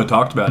good. Romo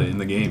talked about it in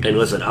the game. And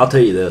listen, I'll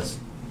tell you this.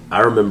 I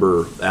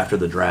remember after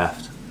the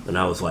draft, and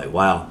I was like,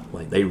 wow,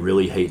 like they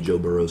really hate Joe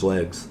Burrow's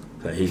legs.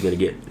 That he's going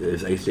to get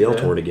his ACL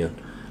torn again.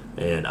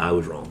 And I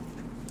was wrong.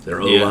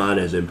 Their Yeah. O-line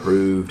has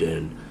improved,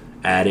 and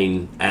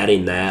adding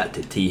that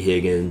to T.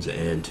 Higgins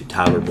and to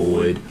Tyler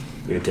Boyd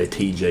and to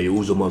TJ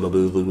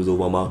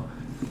Uzomama.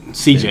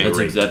 CJ. That's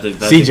exactly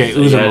CJ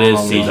Yeah, it is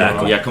Uzomah.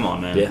 CJ. Yeah, come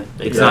on, man. Yeah,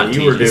 It's exactly.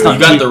 not You were TJ. doing You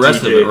got the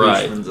rest of TJ it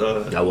right.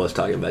 Hushman's, I was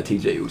talking about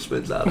TJ You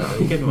Uzomama.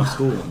 came to my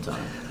school one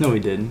time. No, we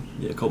didn't.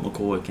 Yeah, Colt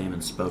McCoy came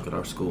and spoke at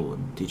our school,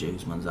 and TJ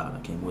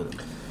Usmanzada came with him.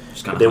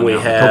 Just kind of Then we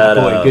hung out.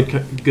 had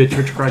Boy, good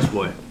Church of Christ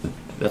boy.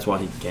 That's why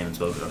he came and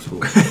spoke at our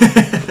school.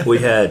 We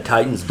had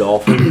Titans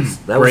Dolphins.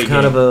 That was Great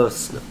kind game.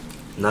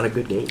 of not a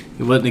good game.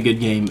 It wasn't a good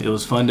game. It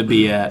was fun to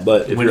be at.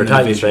 But if winning you're a the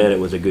Titans division. fan, it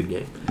was a good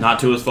game. Not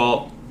to his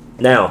fault.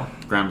 Now,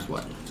 Graham's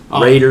way.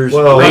 Oh. Raiders.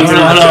 Well, Raiders it's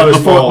not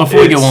his fault. Before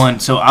we It's go on,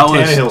 so I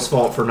was Tannehill's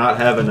fault for not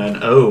having an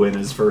O in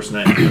his first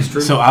name.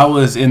 So I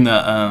was in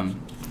the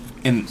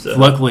So-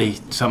 luckily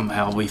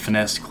somehow we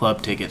finessed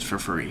club tickets for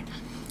free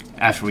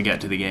after we got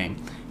to the game,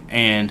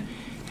 and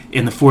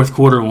in the fourth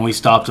quarter when we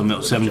stopped them, it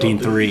was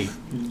 17-3.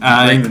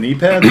 Bring the knee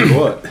pads or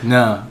what?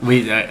 No,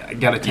 I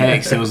got a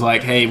text. It was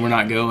like, "Hey, we're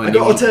not going. I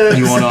got a text.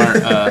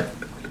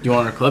 You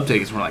want our club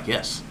tickets?" And we're like,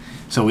 "Yes."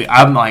 So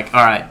I'm like,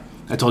 "All right."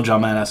 I told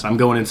John Madison, I'm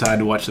going inside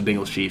to watch the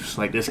Bengals Chiefs.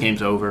 Like, this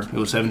game's over. It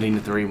was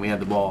 17-3, and we had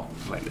the ball.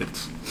 Like,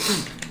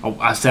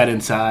 I sat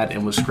inside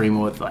and was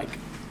screaming with like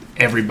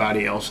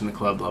everybody else in the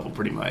club level,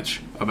 pretty much,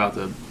 about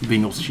the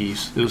Bengals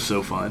Chiefs. It was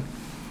so fun.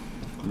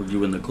 Were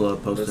you in the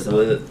club posted That's up?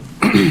 lit.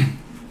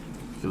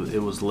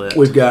 It was lit.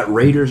 We've got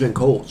Raiders and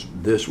Colts.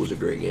 This was a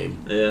great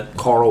game. Yeah,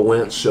 Carl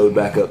Wentz showed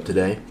back up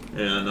today.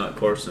 yeah, not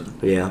Carson.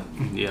 Yeah.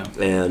 Yeah.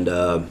 And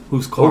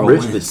Who's Carl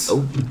Richmond. Wentz?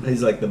 Oh,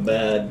 He's like the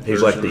bad.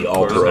 he's like version the of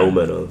alter Carson.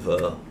 omen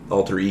of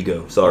alter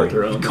ego. Sorry.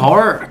 Alter omen.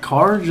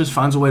 Carr just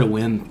finds a way to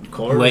win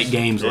Carr's- late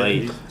games yeah,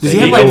 late. he's- Does he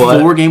You have know like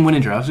what? 4 game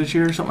winning drives this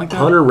year or something like that?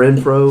 Hunter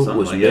Renfro Something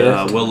was like meant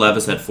that. Will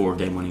Levis had 4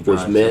 game-winning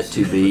drives. was meant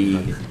to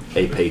be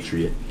a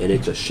Patriot, and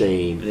it's a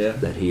shame Yeah.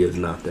 that he is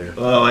not there.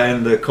 Well,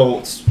 and the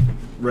Colts'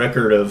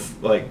 record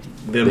of like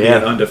them Yeah.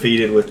 being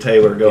undefeated with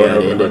Taylor going Yeah, it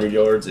over ended. 100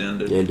 yards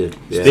ended. Ended.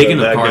 Yeah. Speaking of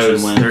that Carson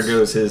goes, Wentz. there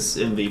goes his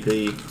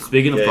MVP.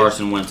 Speaking of Yeah.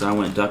 Carson Wentz, I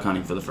went duck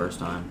hunting for the first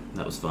time.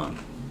 That was fun.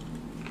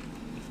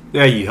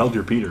 Yeah, you held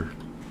your Peter.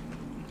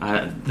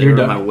 They You're were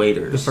duck- my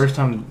waiters. The first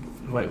time.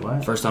 Wait,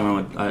 what? First time I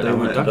went, I They went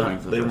went duck duck, hunting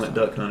for the they first went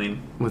time. duck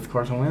hunting. With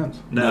Carson Wentz.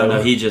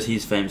 No,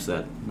 he's famous for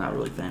that. Not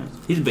really famous.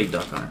 He's a big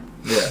duck hunter.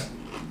 Yeah,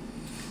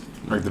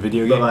 Like the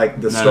video but game. like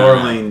the No,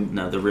 Starling,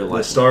 no, the real the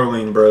life.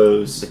 Starling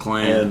Bros, The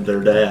clan. and their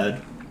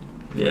dad,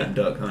 Yeah. went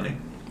duck hunting.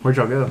 Where'd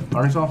y'all go?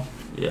 Arkansas?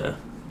 Yeah,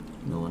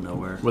 middle of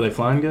nowhere. Were they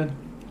flying good?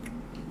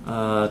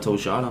 Till we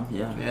shot him.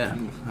 Yeah. Yeah,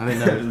 I didn't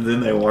know. Then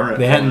they weren't.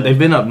 They hadn't. flying. They've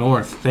been up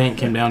north. They ain't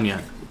came down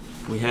yet.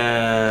 We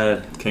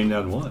had Came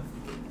down what?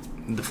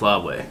 The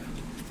flyway.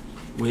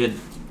 we had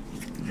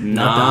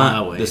Not the 9.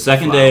 highway, The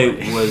second flyway.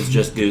 day was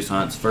just goose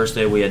hunts. First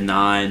day we had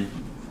 9,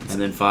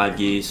 and then 5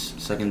 geese.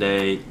 Second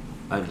day,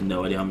 I have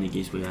no idea how many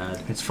geese we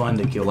had. It's fun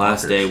to kill.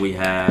 Last fuckers. day we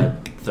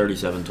had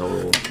 37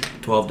 total.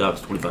 12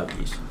 ducks, 25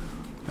 geese.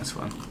 That's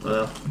fun.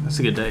 Well, That's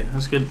a good day.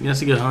 That's good.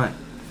 That's a good hunt.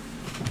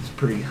 it's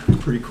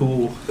pretty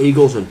cool.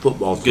 Eagles and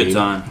football team. Good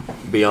time.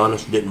 Be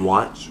honest, didn't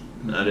watch,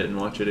 I didn't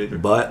watch it either.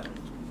 but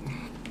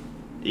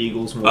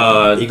Eagles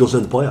won. Eagles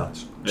in the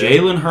playoffs.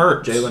 Jalen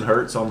Hurts. Jalen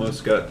Hurts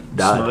almost got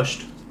Died.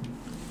 smushed.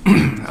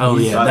 Oh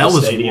He's yeah, out that the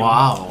was stadium.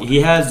 wild.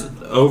 He has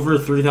over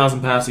 3,000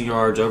 passing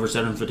yards, over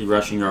 750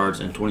 rushing yards,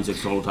 and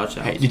 26 total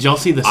touchdowns. Hey, did y'all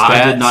see the stats?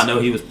 I did not know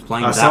he was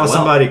playing I that saw well.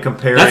 somebody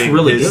comparing That's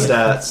really his good.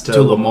 stats to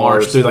To Lamar's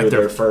Lamar's through through, like, their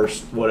their-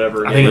 first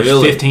whatever. I think it was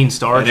Really? 15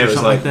 starts and it or was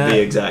something like like that.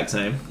 the exact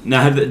same.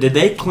 Now, did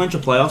they clinch a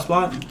playoff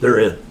spot? They're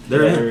in.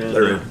 They're Yeah, in.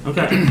 They're in.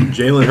 Okay.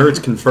 Jalen Hurts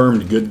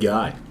confirmed good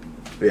guy.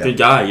 Yeah. Good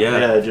guy,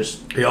 yeah. Yeah,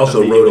 just He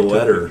also wrote a immediately took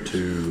letter it.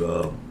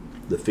 to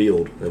the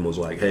field and was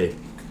like, "Hey,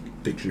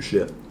 fix your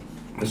shit."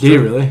 Did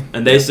you really?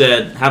 And they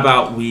said, how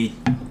about we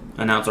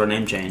announce our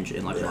name change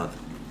in like a month?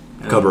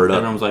 And Cover it up.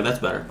 Everyone was like, that's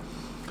better.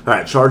 All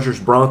right, Chargers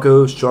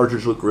Broncos.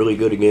 Chargers look really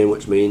good again,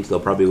 which means they'll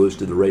probably lose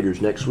to the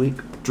Raiders next week.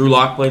 Drew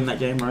Lock played in that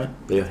game, right?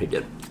 Yeah, he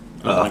did.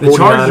 The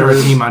Chargers are a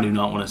 49ers team I do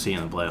not want to see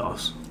in the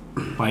playoffs.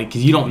 Like,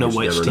 because you don't know just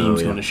which never know, team's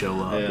yeah. going to show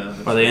up.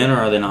 Yeah. Are they in or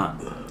are they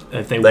not?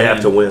 If they They win,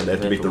 have to win. They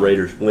have to beat the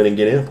Raiders. Win and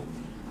get in.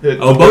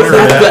 Oh, both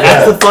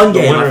that's the fun The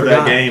game. I winner of that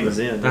forgot. game is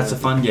in. That's a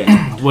fun game.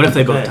 What if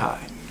they both Okay.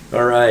 tie?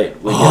 All right.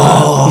 We got,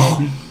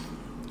 Oh,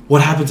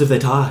 what happens if they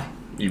tie?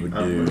 you would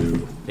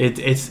do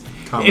It's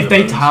Common if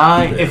they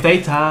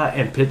opponents. tie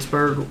and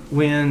Pittsburgh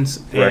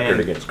wins record and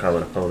against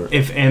common opponent.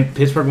 and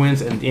Pittsburgh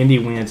wins and Indy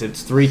wins,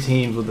 it's 3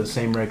 teams with the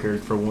same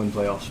record for one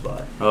playoff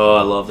spot. Oh,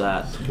 I love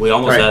that. We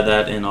almost Right. had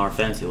that in our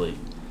fantasy league.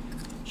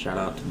 Shout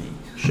out to me.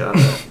 Shout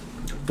out.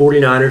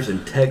 49ers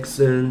and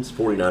Texans.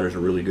 49ers are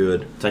really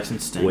good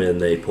Texans stink. when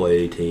they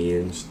play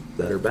teams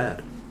that are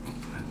bad.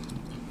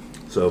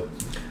 So,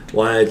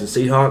 Lions and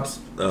Seahawks.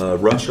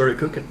 Russ started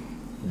cooking.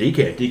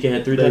 DK. DK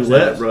had 3 They touchdowns.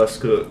 let Russ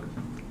cook.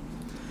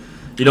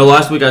 You know,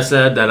 last week I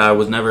said that I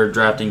was never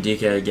drafting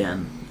DK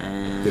again,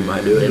 and He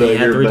might do it. then he But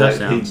had you're 3 back.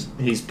 touchdowns.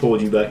 He's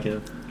pulled you back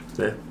in.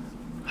 Yeah.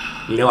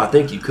 You know, I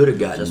think you could have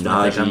gotten Just when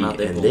I think I'm out Najee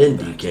there and pulling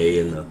then back. DK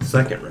in the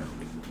second round.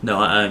 No,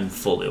 I'm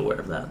fully aware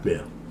of that.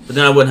 Yeah. But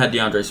then I wouldn't have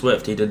DeAndre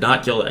Swift. He did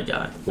not kill that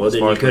guy. Well, As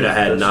then far you as could have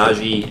had that's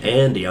Najee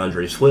and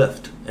DeAndre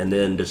Swift, and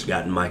then just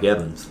gotten Mike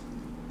Evans.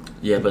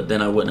 Yeah, but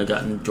then I wouldn't have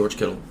gotten George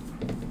Kittle.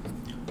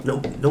 No,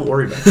 don't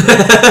worry about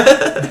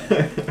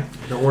that.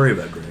 Don't worry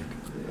about Greg.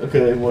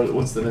 Okay,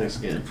 what's the next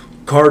game?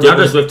 DeAndre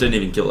Cardinals, Swift didn't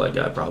even kill that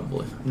guy,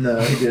 probably. No,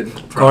 he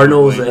didn't.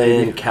 Cardinals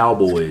and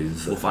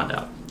Cowboys. We'll find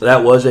out.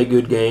 That was a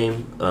good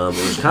game. It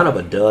was kind of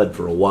a dud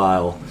for a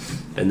while.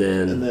 and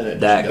then And then it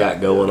that just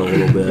got going a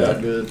little bit.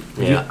 Got good.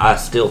 Yeah, I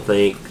still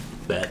think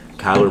that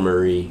Kyler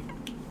Murray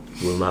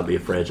will not be a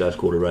franchise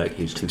quarterback.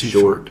 He's too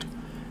short,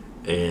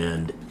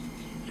 and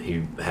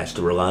he has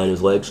to rely on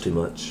his legs too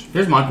much.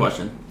 Here's my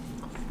question: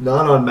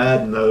 Not on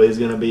Madden though. He's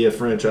going to be a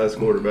franchise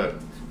quarterback.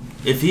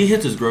 if he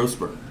hits his growth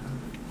spurt,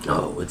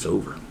 Oh, it's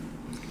over.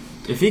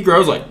 if he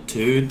grows like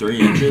 2-3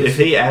 inches, If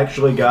he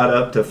actually got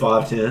up to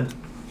 5'10",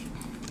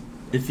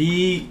 if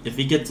he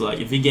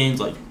gains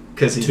like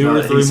because he's 2 not,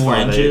 or 3 he's more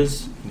 5'8".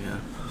 inches, Yeah.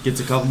 gets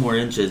a couple more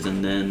inches,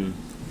 and then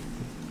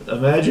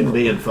Imagine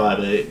being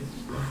 5'8".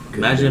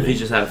 imagine if he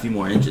just had a few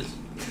more inches.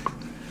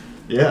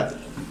 Yeah.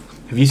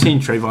 Have you seen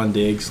Trayvon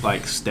Diggs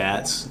like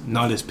stats?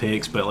 Not his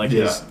picks, but like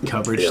his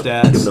coverage Giving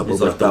stats. up He's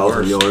over like the 1,000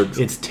 worst. yards.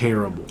 It's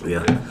terrible.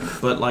 Yeah,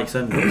 But like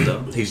 7 years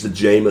though. he's the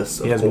Jameis.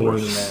 Of He has more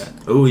than course. that.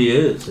 Oh, he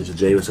is. He's a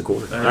Jameis of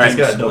course. All right, he's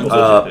got double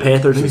digit.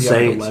 Panthers and He's got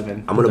Saints.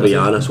 11. I'm going to be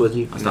honest with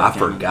you. That's I not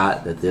counting.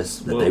 forgot that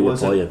What they were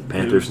was it? playing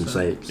Panthers and Who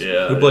was Saints.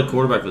 Yeah. Who played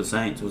quarterback for the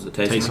Saints? Was it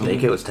I Taysom?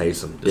 think it was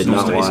Taysom. Did Taysom.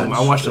 not watch.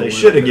 I watched a They little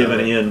should have bit of given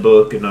that. Ian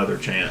Book another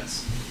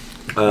chance.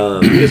 He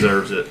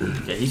deserves it.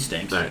 Yeah, he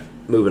stinks. All right,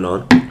 moving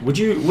on.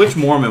 Which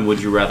Mormon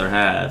would you rather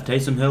have,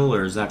 Taysom Hill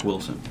or Zach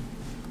Wilson?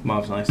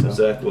 Mom's nice though.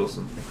 Zach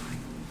Wilson.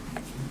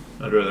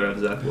 I'd rather have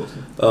Zach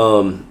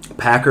Wilson.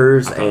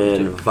 Packers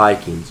and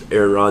Vikings.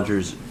 Aaron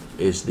Rodgers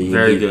is the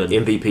Very good.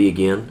 MVP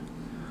again.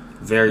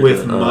 Very With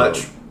good.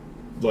 much,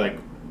 like,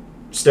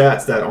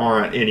 stats that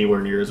aren't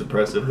anywhere near as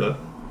impressive, though.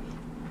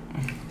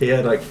 He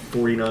had, like,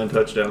 49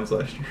 touchdowns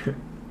last year.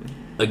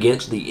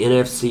 Against the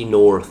NFC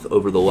North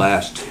over the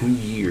last 2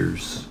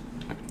 years,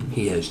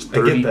 he has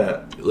 30. I get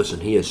that. Listen,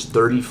 he has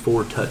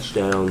 34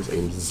 touchdowns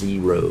and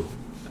 0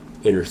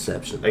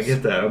 interceptions. I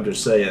get that. I'm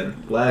just saying.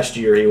 Last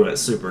year, he went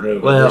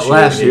supernova. Well, This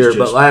last he's year, just-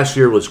 but last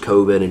year was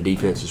COVID and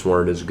defenses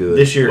weren't as good.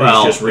 This year,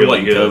 well, he's just it really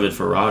wasn't good. COVID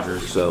for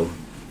Rodgers. So,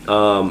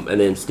 and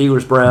then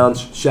Steelers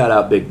Browns. Shout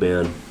out Big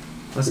Ben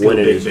Let's go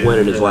winning Big his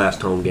Ben. his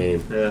last home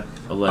game. Yeah.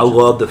 I Allegedly.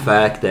 love the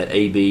fact that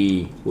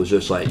AB was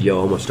just like,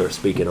 "Yo, I'm gonna start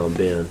speaking on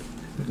Ben,"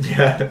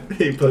 Yeah.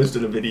 He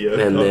posted a video.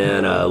 and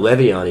then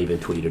Le'Veon even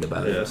tweeted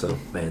about Yeah. it. So,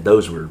 man,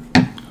 those were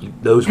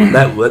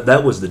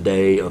that was the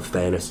day of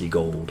fantasy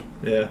gold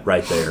Yeah.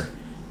 right there.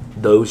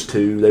 Those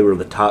two, they were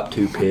the top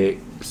 2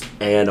 picks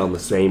and on the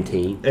same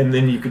team. And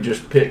then you could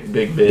just pick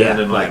Big Ben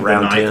in, like,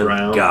 round the ninth 10.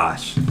 round.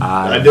 Gosh,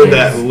 I did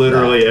that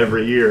literally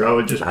every year. I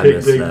would just I pick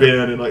missed Big that.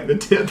 Ben in, like, the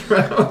 10th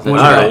round. All What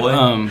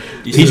right.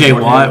 TJ He's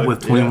Watt a-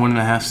 with yeah. 21 and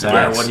a half No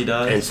matter sacks. what he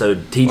does. And so Or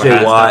TJ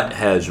has Watt done.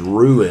 has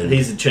ruined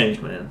He's a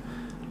change man.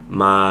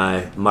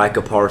 my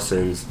Micah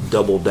Parsons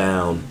double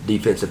down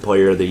Defensive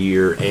Player of the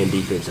Year and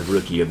Defensive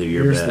Rookie of the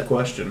Year Here's the bet.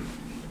 question: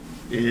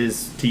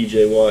 is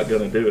TJ Watt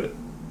going to do it?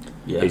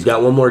 yeah. He's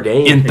got one more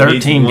game. In He needs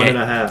 13 one and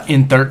a half.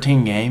 in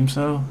 13 games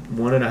though,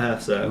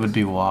 1.5 sacks. it would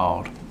be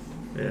wild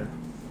Yeah.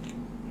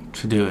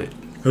 to do it.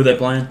 Who they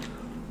playing?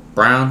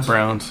 Browns?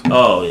 Browns.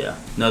 Oh, yeah.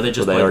 No, they so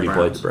just they played already the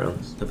played Browns. the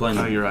Browns. They're playing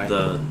Oh, you're right.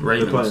 the They're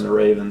Ravens. playing the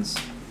Ravens.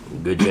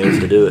 Good chance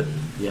to do it.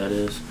 Yeah, it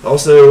is.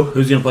 Also,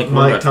 Who's going to play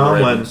Mike quarterback for the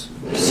Tomlin Ravens?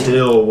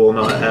 still will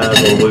not have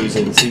a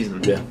losing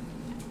season. Yeah.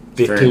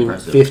 Very 15,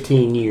 impressive.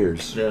 15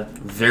 years. Yeah.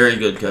 Very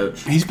good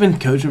coach. He's been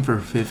coaching for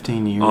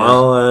 15 years.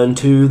 On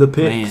to the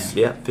picks.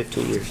 Man. Yeah,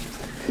 15 years.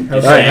 Okay,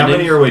 right, how Andy.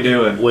 many are we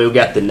doing? We've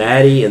got the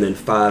Natty and then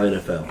 5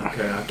 NFL.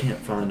 Okay, I can't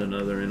find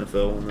another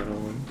NFL one that I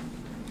want.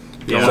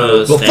 Yeah. So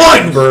The we're standings-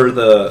 fighting for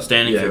the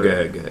Standings Yeah, are go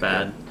ahead, go ahead.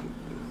 bad.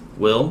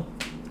 Will,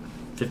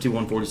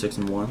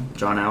 51-46-1.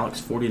 John Alex,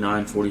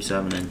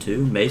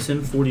 49-47-2.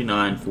 Mason,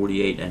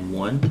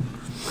 49-48-1.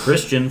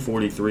 Christian,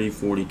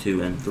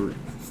 43-42-3.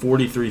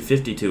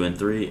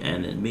 43-52-3.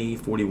 And me,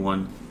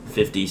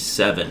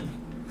 41-57.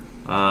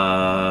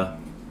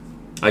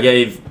 I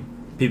gave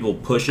people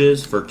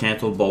pushes for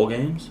canceled bowl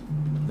games.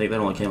 I think that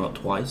only came up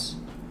twice.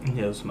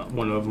 Yeah,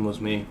 one of them was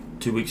me.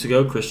 2 weeks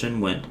ago, Christian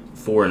went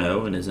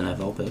 4-0 in his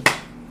NFL pick.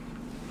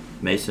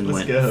 Mason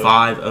Let's went go.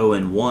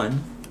 5-0-1.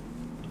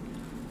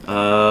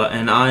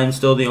 And I'm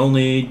still the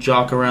only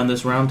jock around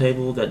this round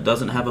table that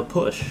doesn't have a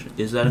push.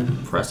 Is that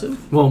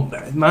impressive? Well,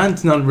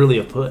 mine's not really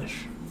a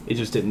push. It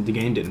just didn't. The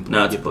game didn't.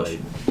 No, it's get a push.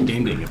 played. The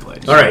game didn't get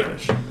played. All right.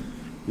 It's a push.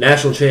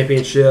 National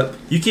Championship.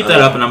 You keep that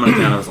up, and I'm going to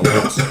count it as a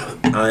loss.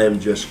 I am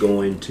just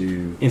going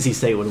to NC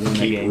State would have won that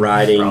keep game.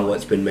 riding probably.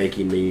 what's been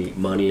making me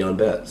money on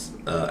bets.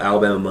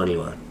 Alabama money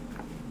line.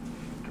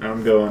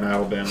 I'm going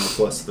Alabama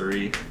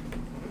 +3.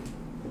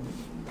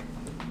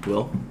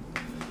 Will?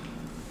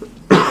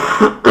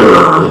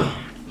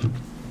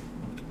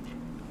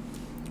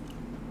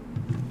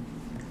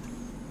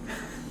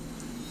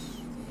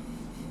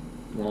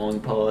 Long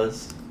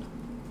pause.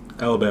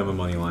 Alabama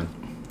money line.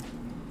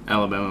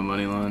 Alabama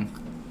money line.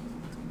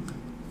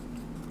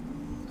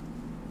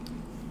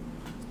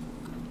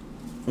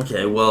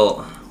 Okay,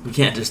 well, we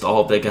can't just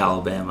all pick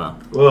Alabama.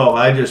 Well,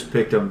 I just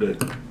picked them to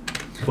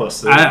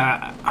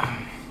 +3.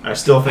 I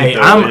still think Hey,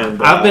 they'll win,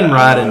 but I've been I'm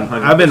riding.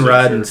 not I've been 100%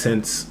 riding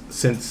sure.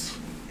 since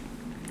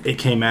it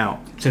came out.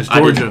 Since I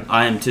Georgia.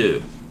 am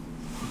too.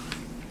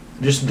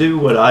 Just do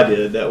what I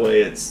did. That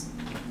way it's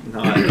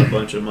not a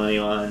bunch of money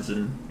lines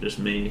and just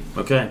me.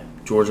 Okay,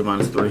 Georgia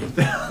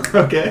 -3.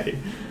 Okay.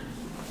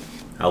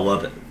 I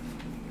love it.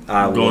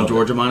 I'm going love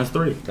Georgia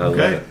 -3. it. I love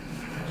Okay. it.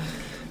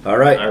 All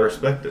right. I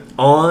respect it.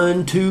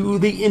 On to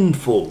the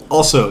info.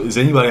 Also, is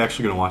anybody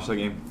actually going to watch that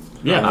game?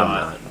 Yeah,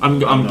 I'm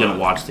gonna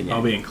watch the game.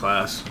 I'll be in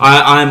class.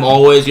 I'm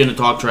always gonna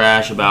talk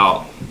trash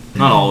about.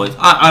 Not always.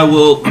 I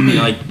will. I mean,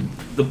 like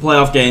the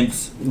playoff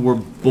games were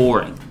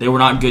boring. They were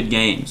not good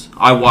games.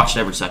 I watched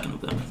every second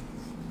of them.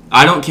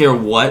 I don't care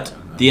what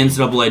the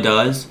NCAA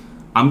does.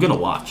 I'm gonna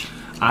watch.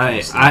 I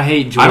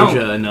hate I don't-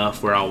 Georgia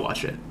enough where I'll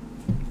watch it.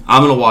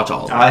 I'm gonna watch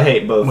all of it. I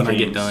hate both When I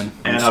teams. get done.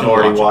 And I'm I've still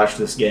already watching. watched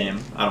this game.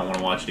 I don't want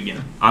to watch it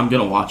again. I'm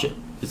gonna watch it.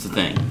 It's the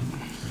thing.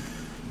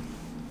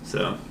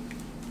 So,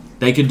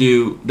 They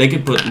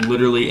could put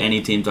literally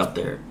any teams up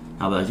there.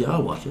 I'll be like, yeah,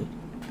 I'll watch it.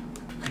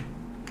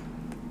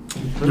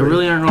 You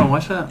really aren't going to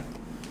watch that?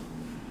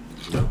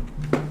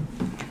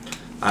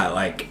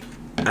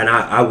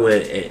 I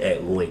went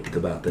at length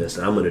about this,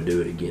 and I'm going to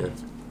do it again.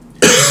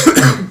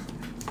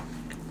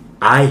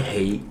 I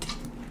hate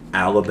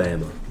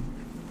Alabama,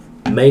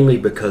 mainly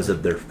because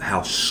of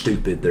how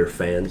stupid their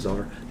fans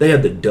are. They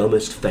have the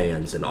dumbest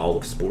fans in all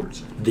of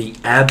sports. The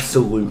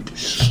absolute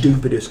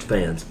stupidest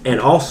fans. And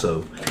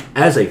also,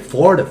 as a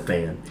Florida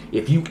fan,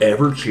 if you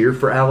ever cheer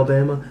for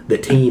Alabama, the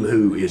team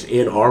who is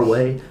in our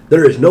way,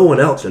 there is no one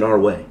else in our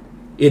way.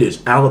 It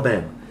is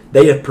Alabama.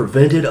 They have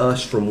prevented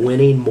us from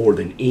winning more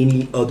than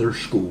any other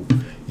school.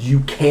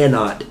 You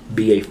cannot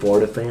be a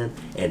Florida fan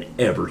and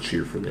ever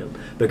cheer for them.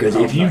 Because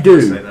if you not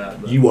gonna say do,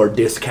 that, but- you are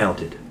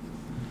discounted.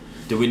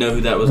 Do we know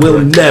who that was? Will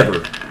correct? never,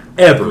 It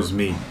ever, was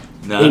me.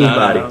 No,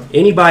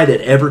 anybody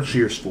that ever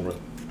cheers for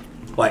them.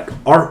 Like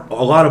a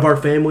lot of our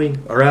family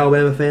are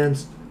Alabama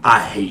fans.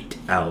 I hate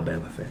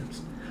Alabama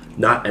fans.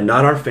 Not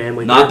our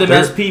family. Not They're- them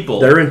as they're- people.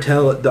 They're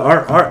intelligent.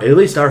 At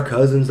least our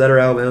cousins that are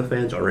Alabama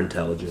fans are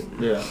intelligent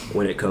yeah.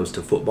 when it comes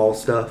to football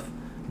stuff.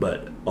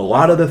 But a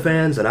lot of the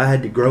fans that I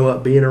had to grow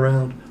up being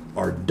around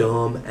are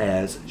dumb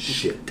as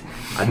shit.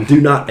 I do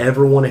not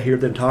ever want to hear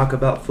them talk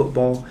about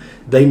football.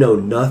 They know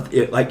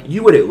nothing. Like,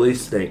 you would at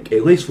least think,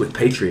 at least with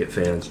Patriot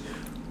fans,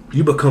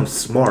 you become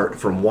smart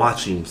from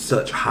watching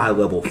such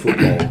high-level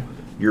football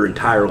your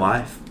entire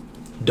life.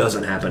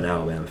 Doesn't happen to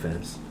Alabama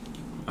fans.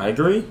 I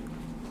agree.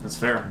 That's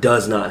fair.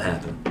 Does not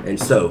happen. And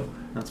so,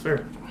 That's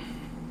fair.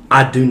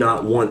 I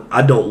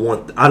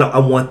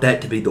want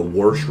that to be the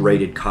worst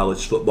rated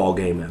college football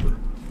game ever.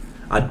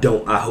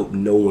 I hope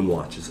no one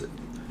watches it.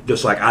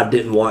 Just like I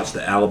didn't watch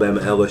the Alabama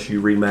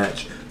LSU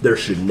rematch, there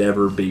should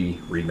never be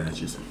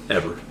rematches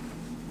ever.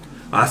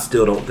 I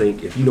still don't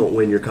think if you don't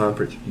win your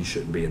conference, you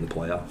shouldn't be in the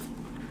playoff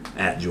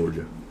at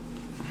Georgia.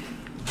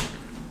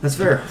 That's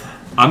fair.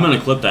 I'm gonna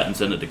clip that and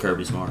send it to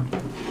Kirby Smart.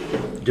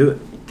 Do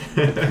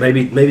it.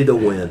 Maybe they'll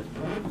win.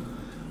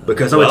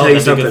 Because I'm Well, gonna tell you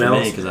that'd be good something for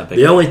me, else. 'cause I picked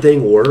The it. only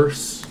thing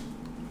worse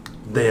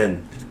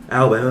than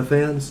Alabama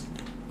fans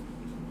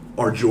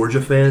are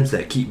Georgia fans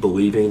that keep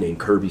believing in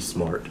Kirby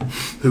Smart,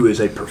 who is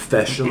a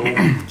professional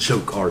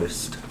joke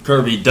artist.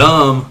 Kirby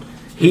dumb.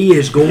 He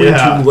is going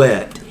Yeah. to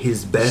let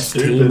his best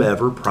team Stupid.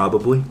 ever,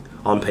 probably,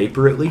 on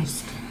paper at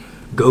least,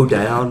 go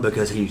down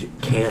because he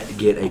can't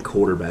get a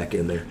quarterback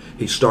in there.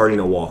 He's starting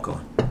a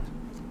walk-on.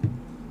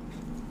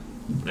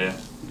 Yeah.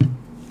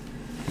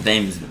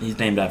 He's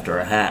named after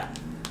a hat.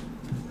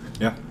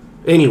 Yeah.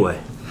 Anyway,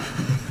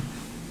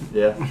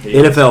 Yeah.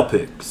 NFL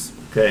picks.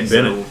 Okay,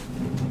 Bennett.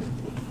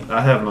 so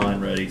I have mine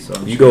ready. So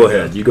I'm You just go gonna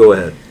ahead. You go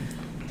ahead.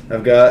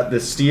 I've got the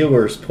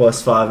Steelers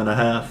plus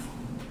 5.5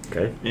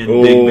 Okay. in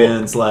Oh. Big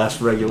Ben's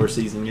last regular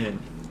season game.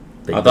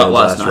 Big I thought Ben's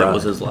last night ride.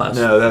 was his last.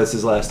 No, that was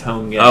his last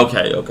home game.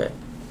 Okay.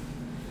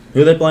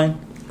 Who are they playing?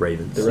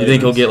 Ravens. The You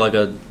think he'll Ravens. get like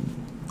a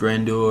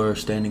grandeur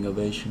standing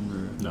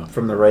ovation? No.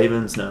 From the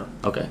Ravens, no.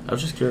 Or? Okay, I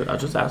was just curious. I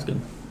was just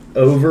asking.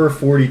 Over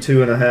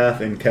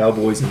 42.5 in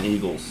Cowboys and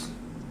Eagles.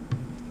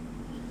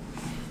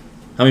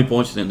 How many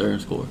points do you think they're going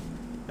to score?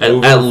 At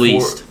Over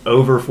least.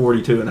 over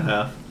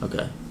 42.5.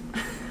 Okay.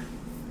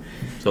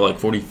 So like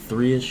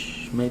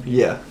 43-ish, maybe?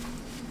 Yeah.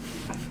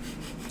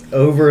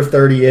 Over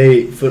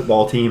 38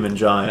 football team and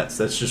Giants.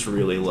 That's just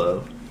really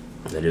low.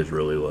 That is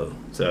really low.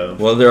 So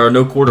Well, there are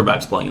no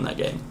quarterbacks playing in that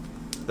game.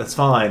 that's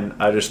fine.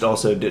 I just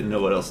also didn't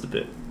know what else to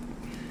pick.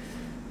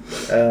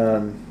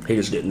 He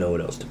just didn't know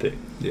what else to pick.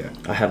 Yeah.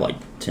 I have like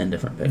 10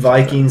 different picks.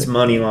 Vikings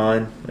money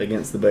line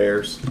against the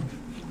Bears.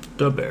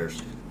 The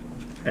Bears.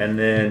 And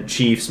then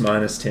Chiefs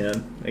minus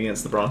 10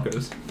 against the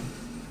Broncos.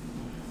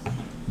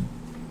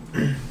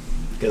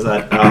 Because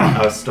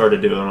I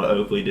started doing what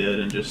Oakley did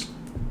and just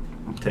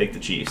take the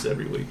Chiefs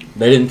every week.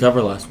 They didn't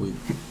cover last week.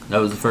 That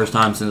was the first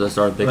time since I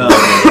started picking.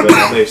 Well,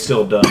 but they've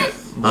still done it.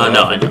 I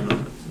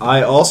know.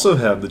 I also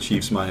have the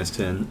Chiefs minus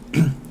 10.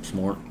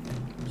 Smart.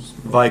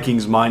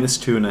 Vikings minus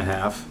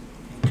 2.5.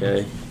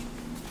 Okay.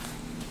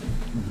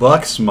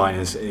 Bucks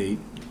minus 8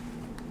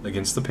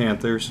 against the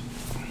Panthers.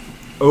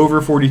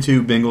 Over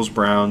 42 Bengals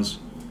Browns.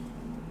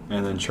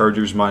 And then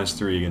Chargers minus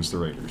 3 against the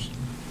Raiders.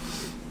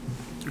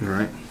 All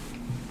right.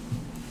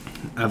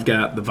 I've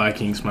got the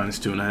Vikings minus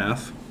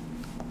 2.5.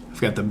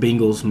 I've got the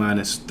Bengals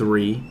minus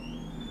 3.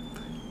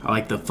 I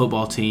like the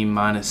football team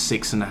minus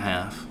 6.5.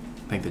 I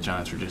think the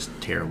Giants are just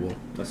terrible.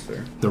 That's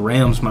fair. The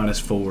Rams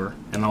 -4,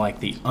 and I like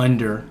the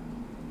under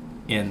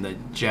in the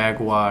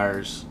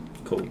Jaguars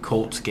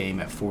Colts game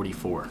at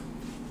 44.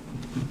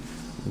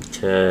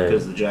 Okay.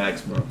 Because the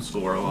Jags won't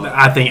score a lot.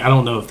 I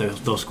don't know if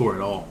they'll score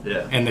at all.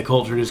 Yeah. And the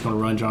Colts are just going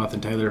to run Jonathan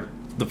Taylor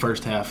the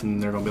first half,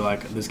 and they're going to be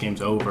like, this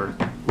game's over.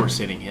 We're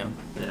sitting him.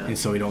 Yeah. And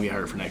so he don't get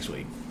hurt for next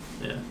week.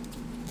 Yeah.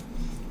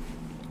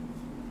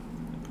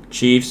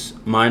 Chiefs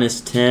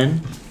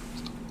 -10.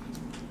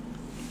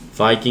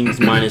 Vikings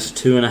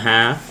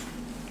 -2.5.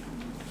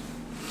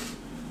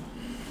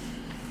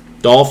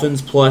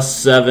 Dolphins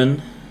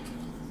 +7.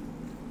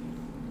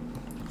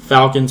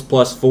 Falcons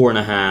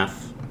 +4.5.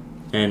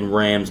 And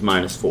Rams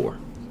 -4.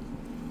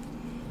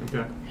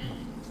 Okay.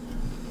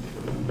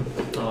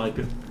 I like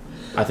it.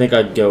 I think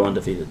I'd go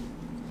undefeated.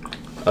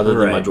 Other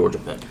than my Right. Georgia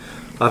pick.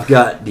 I've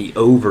got the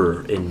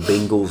over in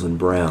Bengals and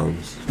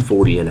Browns,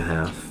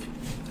 40.5.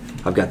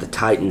 I've got the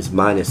Titans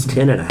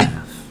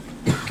 -10.5.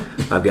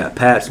 I've got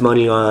Pats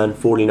money line,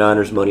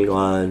 49ers money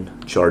line,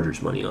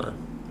 Chargers money line.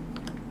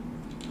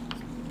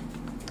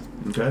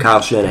 Okay.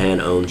 Kyle Shanahan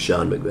owns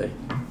Sean McVay.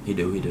 He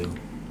do.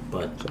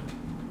 But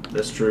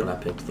That's true. I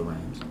picked the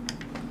Rams.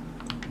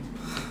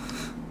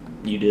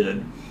 You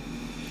did.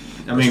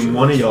 I mean,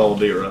 one of y'all will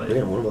be right.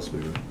 Yeah, one of us will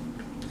be right.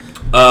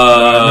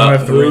 Now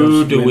if the Who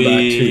Rams do win by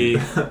we?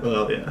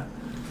 Well, yeah.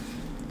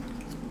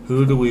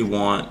 Who do we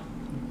want?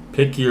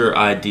 Pick your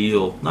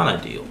ideal. Not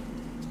ideal.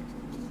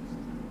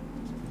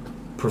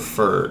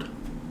 Preferred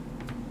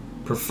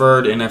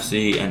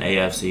NFC and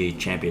AFC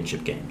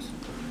championship games.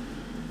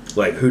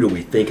 Like, who do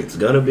we think it's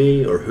going to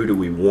be, or who do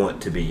we want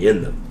to be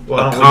in them? Why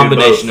A don't we do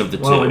combination both? of the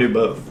Why don't two. we do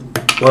both?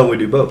 Why don't we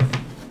do both?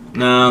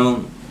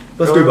 No,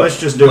 Let's Or do both. Let's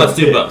just do let's a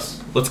do pick.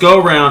 both. Let's go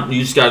around.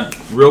 You just got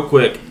real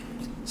quick.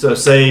 So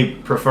say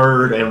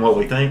preferred and what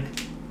we think.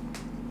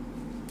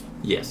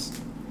 Yes.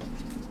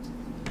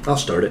 I'll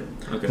start it.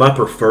 Okay. My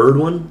preferred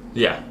one,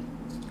 Yeah.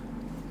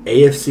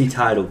 AFC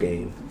title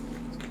game.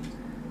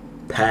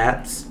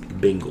 Pats,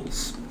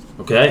 Bengals.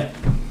 Okay.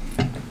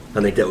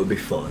 I think that would be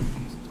fun.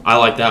 I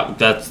like that.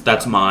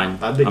 That's mine.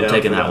 I'd be I'm down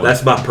taking for that that. one.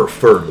 That's my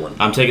preferred one.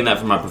 I'm taking that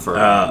for my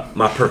preferred.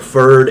 My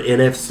preferred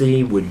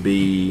NFC would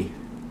be.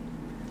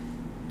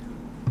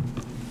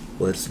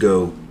 Let's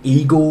go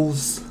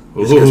Eagles.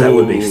 Because that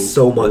would be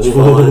so much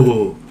fun.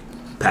 Ooh.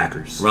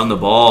 Packers. Run the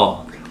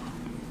ball.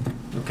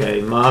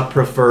 Okay, my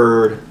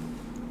preferred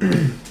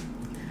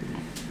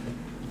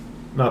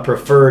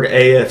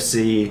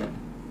AFC.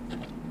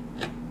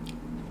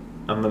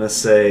 I'm gonna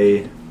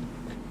say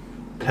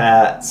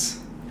Pats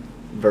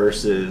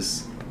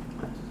versus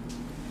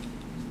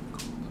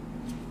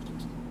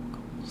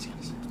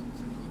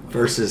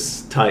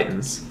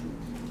Titans.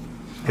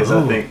 Because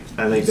I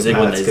think the Zig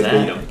when Pats they could beat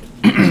zag.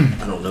 them.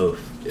 I don't know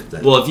if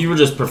that. Well, if you were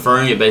just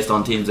preferring it based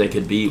on teams they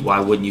could beat, why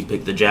wouldn't you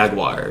pick the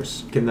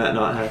Jaguars? Can that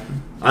not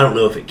happen? I don't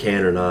know if it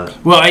can or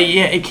not. Well,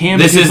 yeah, it can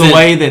This because the isn't-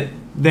 way that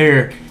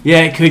they're. Yeah,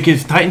 it could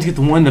because Titans get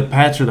the 1, the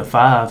Pats are the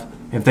 5.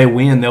 If they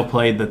win, they'll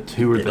play the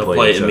 2 or They'll They'll the. play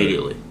play each other.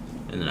 immediately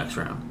in the next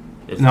round.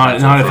 If Not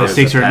that's not okay. if a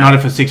 6 or Pat. not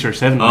if a 6 or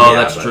 7. Oh, win.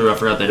 that's true. I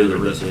forgot they do the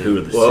reset. Who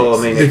are the Well, I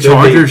six? mean, The it could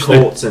Chargers, be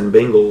Colts and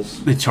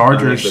Bengals. The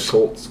Chargers. I think the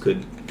Colts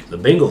could. The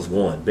Bengals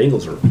won.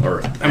 Bengals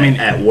are I mean,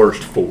 at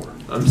worst 4.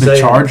 I'm The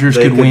saying Chargers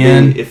they could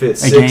win Be, if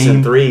it's a 6 game.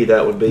 and 3,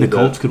 that would be The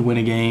Colts could win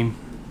a game.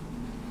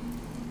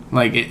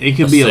 Like it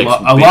could be a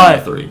lot. A beating lot.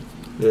 the 3.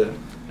 Yeah.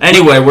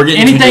 Anyway, we're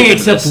getting too Anything deep into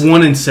except this.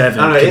 1 and 7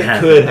 I don't know, can it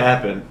happen. could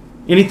happen.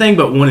 Anything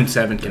but 1 and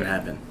 7 can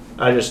happen.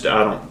 I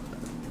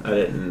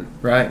didn't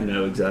Right.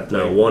 know exactly.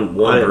 No, one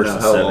I didn't versus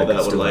know how 7 all could that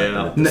would still lay happen.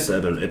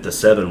 out. If the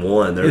 7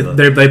 won, they're the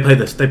They play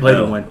this. They play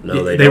no, the 1.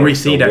 No, they don't.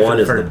 reseed the after one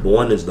the is first. the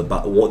one is the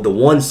bye. The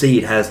 1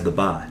 seed has the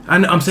bye.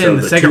 I'm saying So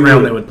the the second 2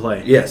 round they would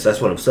play, Yes, that's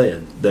what I'm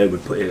saying. They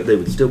would play. They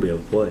would still be able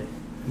to play.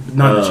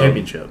 not in the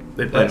championship.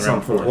 They play in That's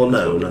round some 4. Well,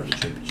 no, not the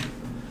championship.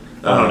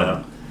 I don't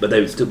know. But they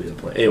would still be able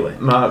to play anyway.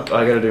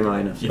 I gotta do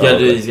my NFC. You gotta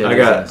do these. I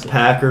got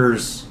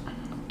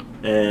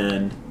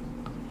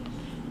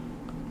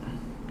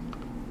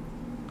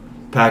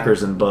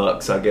Packers and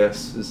Bucks. I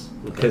guess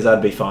because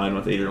I'd be fine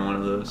with either one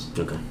of those.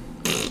 Okay,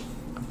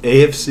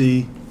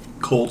 AFC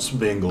Colts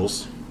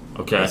Bengals.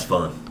 Okay, that's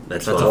fun.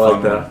 That's That's I fun. a like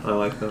fun that. I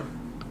like that.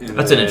 And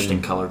that's an then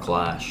interesting color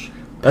clash.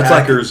 That's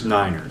like Packers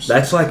Niners.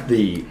 that's like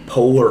the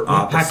polar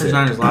opposite. Packers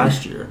Niners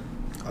last year.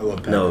 I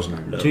love No, Packers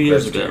Niners. no, 2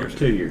 years that's ago.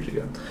 2 years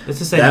ago. It's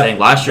the same thing.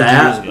 Last year, 2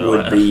 that years ago.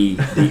 would be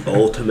the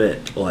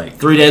ultimate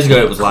 3 days ago.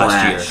 It was last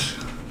clash.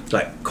 year.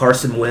 Like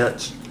Carson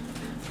Wentz,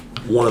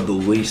 one of the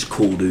least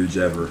cool dudes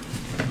ever.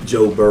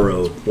 Joe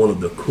Burrow, one of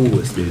the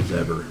coolest dudes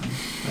ever.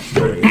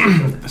 That'd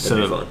be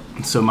So,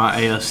 fun. so my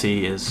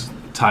AFC is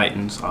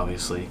Titans,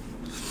 obviously,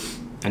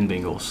 and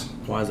Bengals.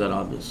 Why is that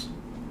obvious?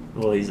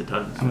 Well, he's a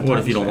Titans. I'm a What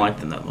if you Titans don't fan. like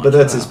them that much? But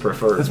that's his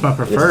preferred. That's my Yes,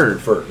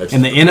 preferred. That's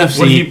And the preferred. What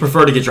if you NFC,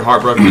 prefer to get your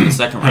heart broken in the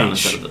second round Hey,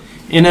 instead of the?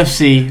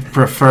 NFC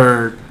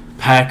preferred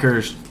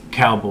Packers,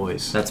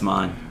 Cowboys. That's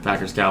mine.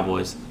 Packers,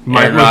 Cowboys.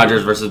 Mike Aaron Mc-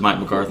 Rodgers versus Mike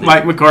McCarthy.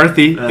 Mike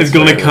McCarthy That's is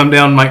going to fair. come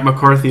down Mike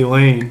McCarthy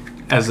lane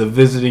as a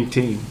visiting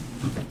team.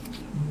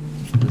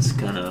 It's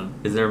kind of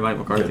Is there a Mike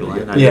McCarthy Yeah,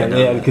 line? I Yeah, didn't know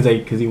yeah, that.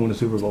 because he won a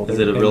Super Bowl. Is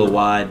it a real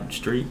wide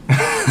street?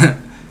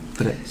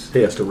 He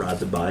has to ride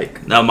the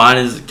bike. No, mine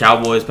is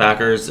Cowboys,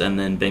 Packers, and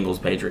then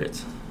Bengals,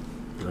 Patriots.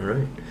 All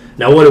right.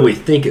 Now, what do we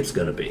think it's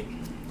going to be?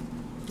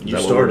 You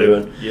that what we're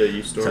doing? started. Yeah,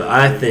 you started. So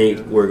I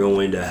think we're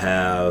going to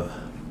have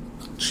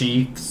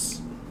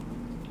Chiefs.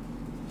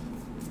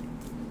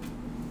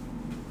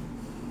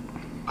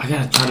 I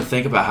gotta try to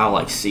think about how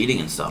like seating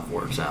and stuff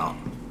works out.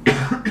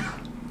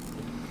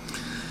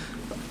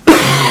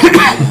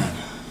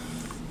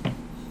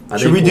 I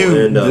Should we think we'll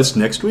do end up- this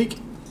next week?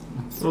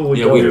 Well,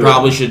 Yeah, we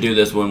probably should do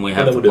this when we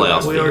have Yeah, the we'll do it.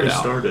 playoffs We figured already out.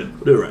 started.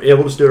 We'll do it right. Yeah,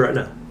 we'll just do it right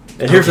now.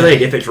 And here's the Okay.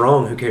 thing: if it's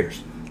wrong, who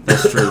cares?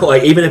 That's true.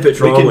 Like even if it's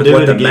We wrong can with do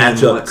what it the again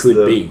matchup once could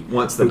the, be.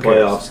 once the Who cares?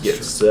 playoffs get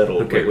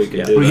settled. Who cares? We can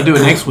Yeah. do We that. can do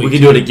it next week. We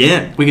can do it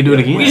again. We can do it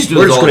again. We just do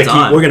We're this just all the gonna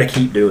keep. time We're gonna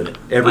keep doing it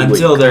every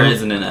until week. there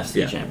is an NFC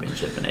Yeah.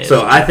 championship in AFC.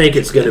 So I think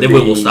it's gonna Then be.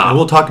 we will stop. And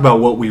we'll talk about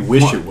what we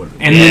wish it would.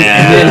 And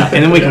Yeah.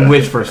 then we can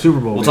wish for a Super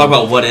Bowl. We'll game. talk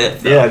about what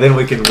if. Yeah, then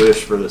we can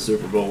wish for the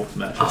Super Bowl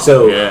matchup.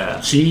 So yeah.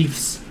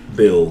 Chiefs,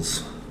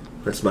 Bills.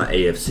 That's my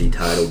AFC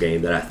title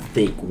game that I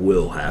think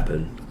will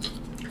happen.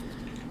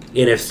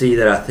 NFC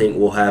that I think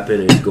will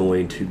happen is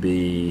going to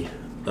be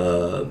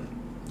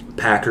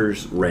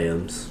Packers,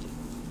 Rams.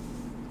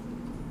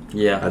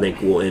 Yeah. I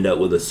think we'll end up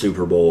with a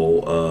Super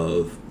Bowl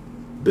of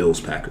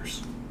Bills,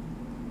 Packers.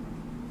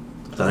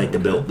 So I think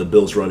the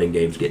Bills running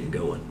game's getting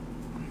going.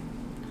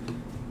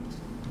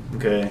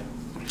 Okay,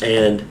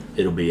 And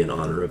it'll be in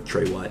honor of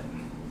Trey White.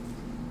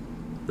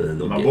 And then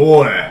they'll my get-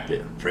 boy. Yeah,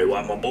 Trey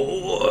White, my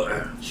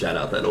boy. Shout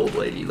out that old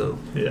lady, though.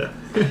 Yeah.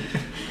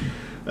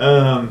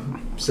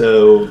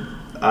 So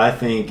I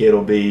think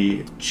it'll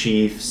be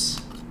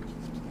Chiefs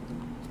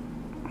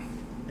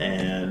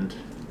and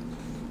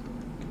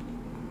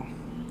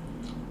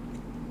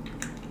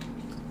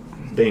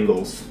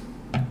Bengals.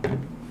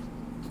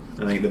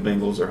 I think the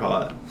Bengals are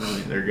hot. I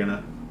think they're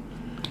gonna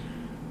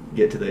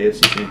get to the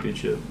AFC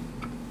Championship.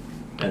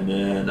 And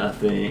then I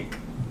think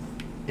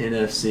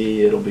NFC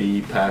it'll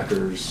be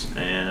Packers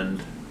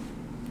and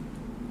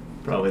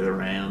probably the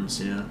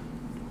Rams, yeah.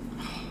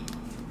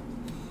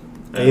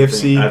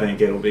 AFC? I think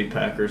it'll be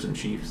Packers and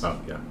Chiefs Oh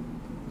yeah.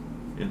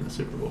 in the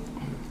Super Bowl.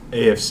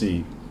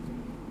 AFC.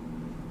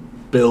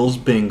 Bills,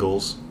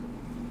 Bengals.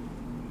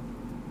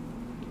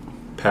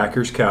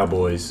 Packers,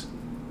 Cowboys.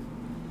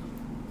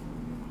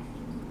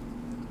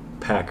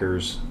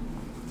 Packers,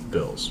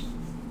 Bills.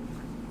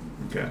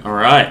 Okay. All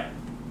right.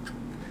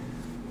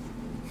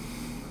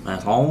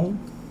 At home,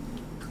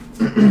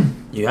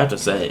 you have to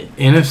say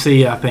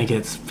NFC, I think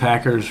it's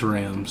Packers,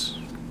 Rams.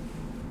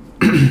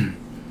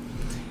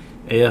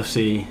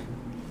 AFC,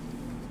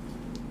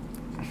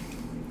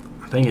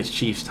 I think it's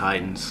Chiefs,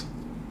 Titans.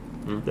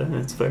 Okay,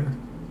 that's fair.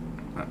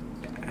 I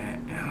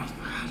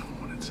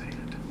don't want to say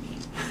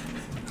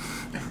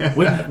it.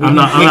 we I'm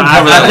not. we can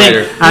cover that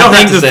later. You I don't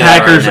think have to the say that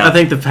right Packers. now. I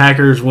think the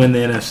Packers win the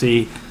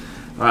NFC.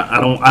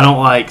 I don't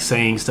like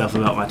saying stuff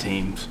about my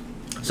teams.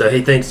 So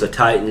he thinks the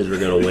Titans are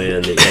going to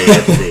win the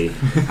AFC.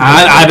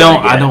 I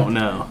don't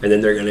know. And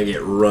then they're going to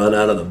get run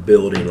out of the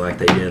building like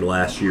they did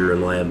last year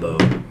in Lambeau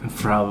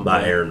Probably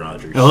by Aaron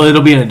Rodgers. Well,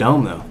 it'll be in a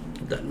dome though.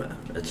 Doesn't matter.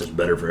 It's just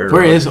better for Aaron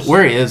Where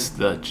Rodgers. is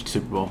the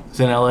Super Bowl? It's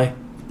in LA.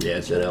 Yeah,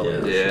 it's in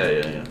LA.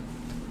 Yeah.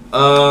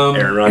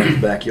 Aaron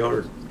Rodgers'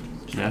 backyard.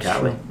 That's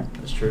Cali. true.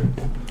 That's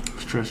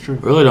true. It's true.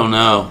 Really don't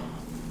know.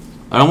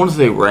 I don't want to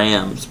say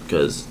Rams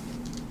because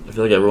I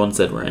feel like everyone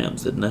said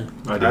Rams, didn't they?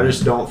 I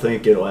just don't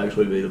think it'll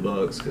actually be the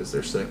Bucks because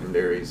their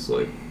secondary's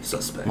like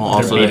Suspect. Well,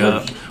 also They're they beat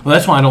have up. Well,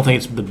 that's why I don't think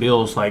it's the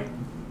Bills. Like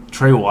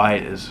Trey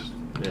White is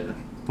yeah.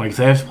 like if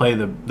they have to play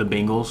the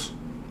Bengals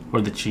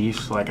or the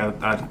Chiefs. Like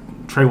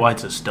Trey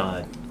White's a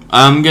stud.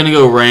 I'm gonna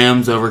go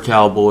Rams over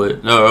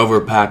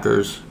over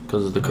Packers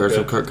because of the curse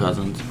of Kirk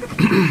Cousins.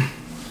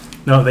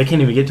 No, they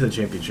can't even get to the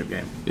championship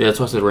game. Yeah, that's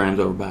why I said Rams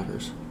over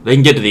Packers. They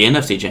can get to the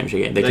NFC Championship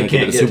game. They, can't get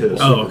to the Super Bowl.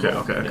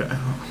 Oh, okay.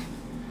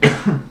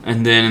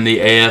 And then in the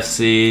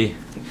AFC,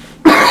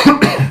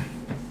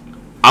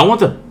 I want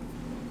the.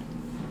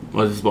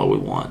 Well, this is what we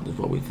want. This is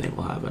what we think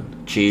will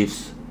happen.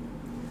 Chiefs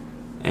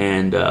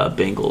and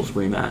Bengals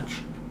rematch.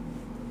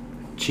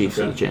 Chiefs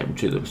to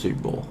the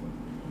Super Bowl.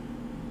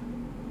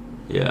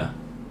 Yeah.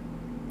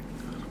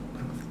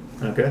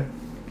 Okay.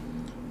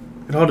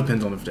 It all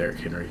depends on if Derrick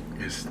Henry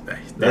is.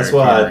 That's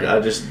why I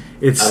just.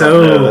 It's I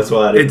so. don't know, that's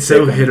why I didn't It's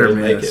so pick him hit or to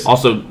make miss. it.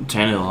 Also,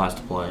 Tannehill has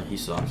to play. He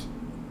sucks.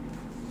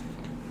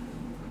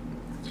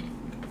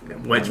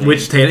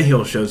 Which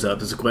Tannehill shows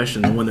up is the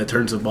question: the one that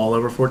turns the ball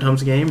over 4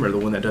 times a game, or the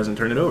one that doesn't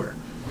turn it over?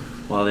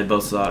 Well, they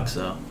both suck,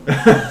 so.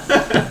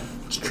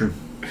 It's true.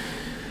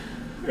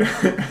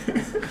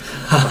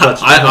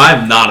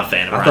 I'm not a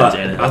fan of I Ryan thought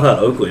Tannehill.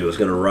 Oakley was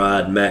going to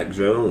ride Mac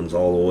Jones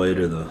all the way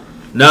to the.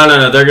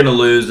 No. They're going to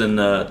lose in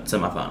the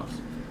semifinals.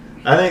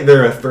 I think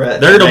they're a threat.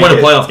 They're gonna make win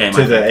a it playoff game,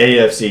 to I the think.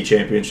 AFC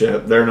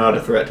Championship. They're not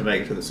a threat to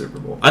make it to the Super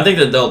Bowl. I think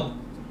they'll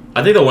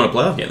win a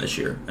playoff game this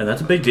year, and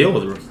that's a big deal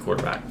with a rookie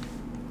quarterback.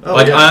 Oh,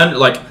 Like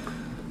yeah.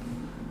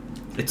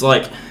 it's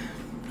like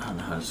I don't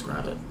know how to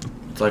describe it.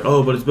 It's like,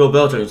 oh, but it's Bill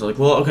Belichick. It's like,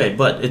 well, okay,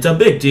 but it's a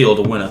big deal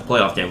to win a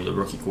playoff game with a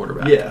rookie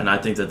quarterback. Yeah. And I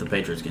think that the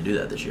Patriots can do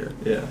that this year.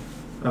 Yeah.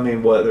 I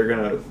mean, what they're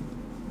gonna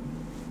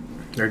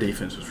Their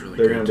defense was really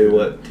they're good. gonna do too.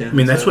 what? 10, I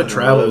mean, that's what 7,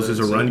 or travels 11, is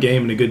a run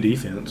game and a good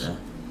defense. Yeah.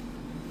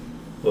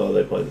 Well,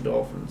 they play the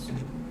Dolphins.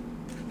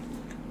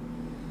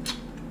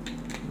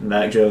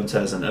 Mac Jones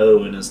has an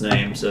O in his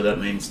name, so that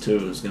means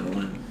Tua is gonna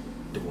win.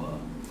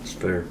 That's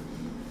fair.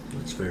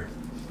 That's fair.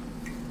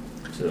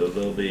 So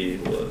they'll be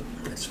what,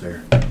 That's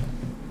fair.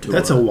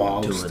 That's a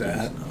wild Tua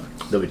stat. does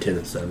not. They'll be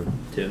 10-7.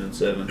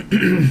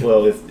 10-7?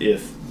 Well, if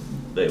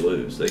they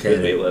lose, they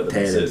could be 11-6.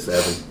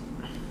 10-7.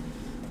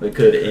 They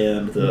could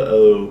end the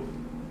O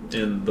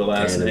in the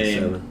last 10-7.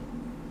 name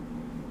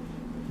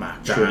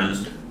Mac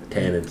Jones.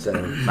 trend.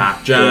 10-7.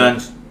 Mac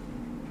Jones.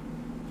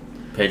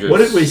 Patriots. What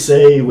did we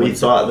say we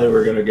thought they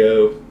were gonna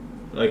go,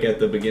 like at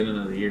the beginning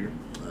of the year,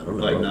 I don't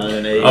know. like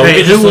 9-8? Oh,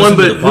 Hey, we just who won? listened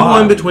to But the who won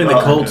pod. between the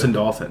Oh, Colts okay. and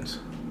Dolphins?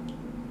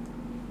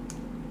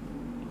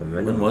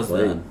 When was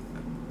that?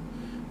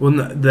 Well,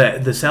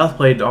 the South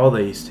played all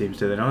these teams,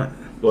 did they not?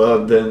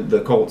 Well, then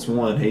the Colts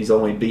won. He's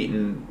only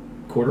beaten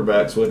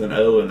quarterbacks with an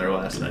O in their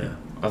last name.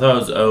 I thought it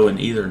was O in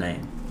either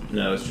name.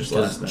 No, it's just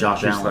Because last name.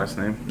 Josh Just Allen. last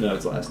name. No,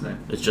 it's last name.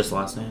 It's just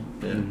last name.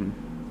 Yeah.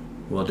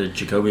 Mm-hmm. Well, did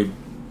Jacoby?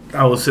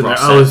 I was sitting there.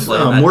 Ross I was. Sapp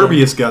play?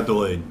 Morbius got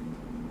delayed.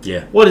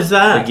 Yeah. What is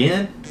that?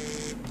 Again?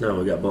 No,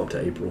 we got bumped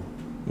to April.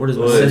 What is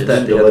Well, sent it's Morbius?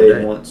 that been the other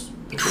delayed day. once.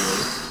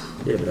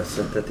 Yeah, but I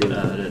sent that the No, I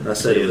other day. didn't I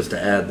said see it it. was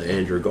to add the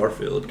Andrew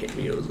Garfield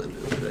cameos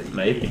into it.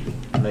 Maybe.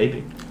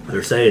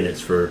 They're saying it's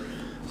for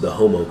the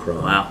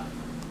Homocron. Wow.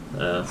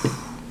 Hassan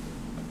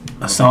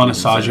I think you can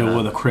say Asaja that.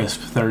 with a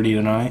crisp 30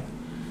 tonight.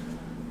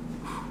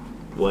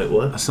 Wait,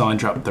 what? Hassan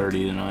dropped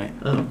 30 tonight.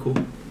 Oh, cool.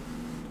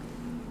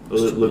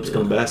 Well,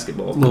 Lipscomb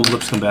basketball. Little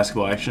Lipscomb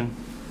basketball action.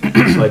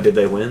 Like, did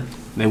they win?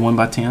 They won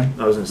by 10.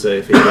 I was gonna say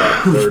if he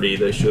got 30,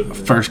 they should.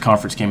 have. First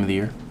conference game of the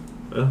year.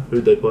 Oh,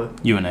 who'd they play?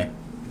 UNA.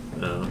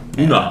 No.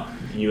 No.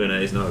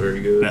 UNA's not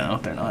very good. No,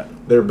 they're not.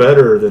 They're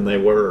better than they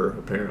were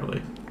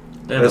apparently.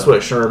 They have That's a- what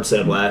Sherm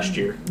said last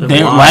year. they have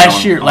They, a line last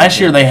on- year, on last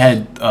year campus. they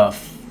had.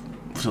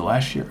 Was it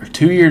last year or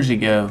 2 years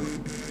ago?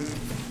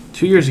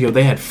 2 years ago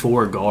they had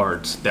 4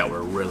 guards that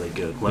were really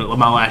good. When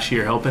my last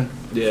year helping,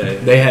 Yeah.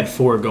 they had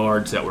 4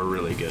 guards that were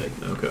really good.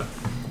 Okay.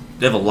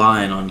 They have a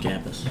lion on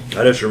campus.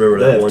 I just remember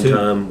They that have one two.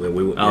 time when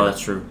we went. Oh,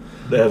 that's true.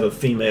 They have a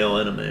female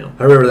and a male.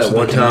 I remember that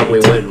one time we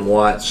went and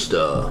watched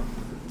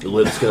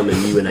Lipscomb and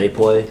UNA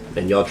play,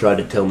 and y'all tried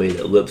to tell me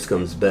that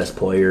Lipscomb's best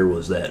player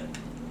was that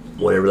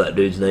whatever that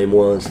dude's name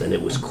was, and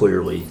it was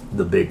clearly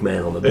the big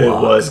man on the It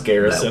block. was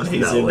Garrison.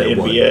 He's in the it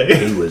wasn't.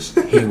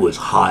 NBA. He was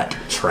hot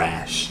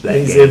trash. That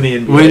He's game.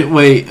 in the NBA.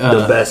 Wait.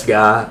 The best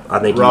guy. I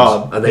think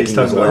Rob. He was, I think He's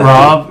he was talking about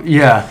last. Rob,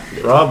 yeah.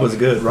 Rob was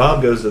good.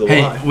 Rob goes to the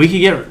Hey, Y. we could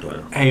get.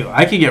 Hey,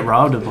 I could get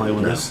Rob to play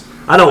with us.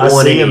 I don't I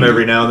want see any, him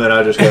every now and then.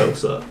 I just go,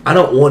 what's up? I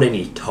don't want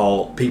any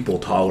people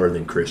taller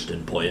than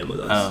Christian playing with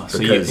us. Oh, so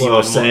because Well,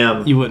 wouldn't Sam-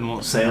 Want, you wouldn't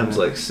want Sam's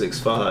like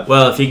 6'5".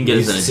 Well, if he can get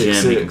us in a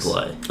He's gym, he can 6'6".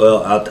 play.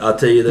 well, I'll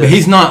tell you this. But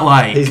he's not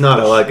like He's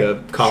not like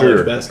a college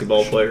Sure.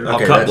 basketball player. I'll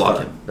okay, cut that's block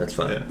fine. him. That's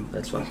fine. Yeah.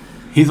 That's fine.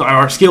 he's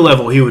our skill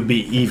level. He would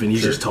be even.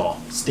 He's Sure. just tall.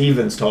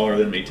 Steven's taller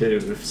than me too.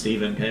 If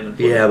Steven came and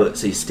played. Yeah, but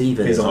see,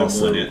 Steven he's is only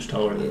also 1 inch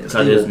taller than me.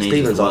 Cut his knees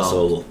Steven's as well.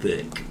 also a little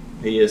thick.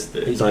 He is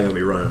thick. He's not gonna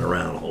be running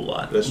around a whole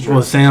lot. That's true.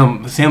 Well,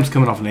 Sam's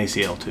coming off an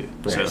ACL too.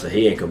 Yeah, so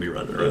he ain't gonna be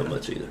running around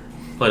much either.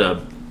 Played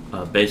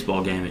a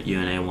baseball game at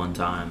UNA one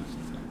time.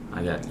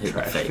 I got hit in the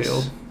Trash face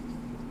field.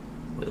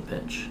 with a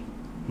pitch.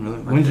 Really?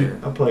 Right When'd you? there.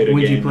 I played a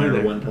When'd you game play there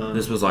there? one time.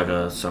 This was like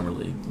a summer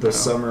league. the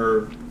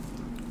summer.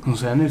 I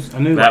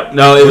knew.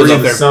 No, it was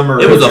the a summer.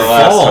 It was the a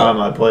last fall.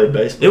 time I played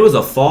baseball. It was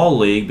a fall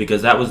league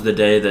because that was the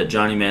day that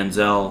Johnny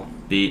Manziel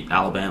beat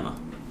Alabama.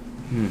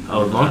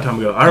 Oh, a long time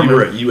ago. I You were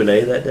remember. at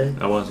UNA that day.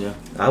 I was, yeah.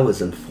 I was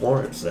in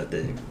Florence that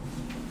day.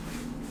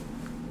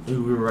 We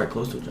were right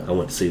close to each I other.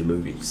 went to see the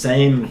movie.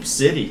 Same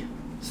city.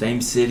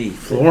 Same city.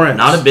 Florence.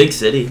 Not a big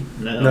city.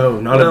 No,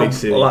 not Well, a big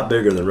city. A lot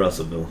bigger than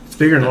Russellville. It's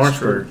bigger than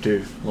That's Lawrenceburg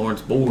too.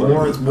 Lawrence Board.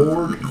 Lawrence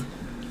Board.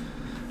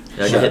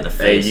 Yeah, I got hit in the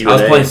Hey, face. I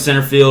was UNA. playing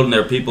center field, and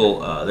there were people.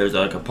 There's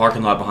like a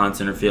parking lot behind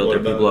center field. What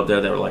There were people about- up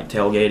there that were like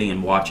tailgating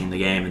and watching the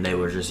game, and they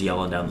were just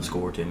yelling down the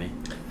score to me.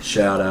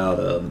 Shout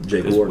out Jake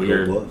It was Ward.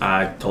 weird. Bluff.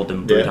 I told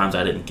them 3 Yeah. times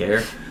I didn't care.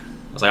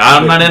 I was like,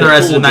 I'm not The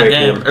interested cool in that Jake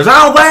game. Ward. There's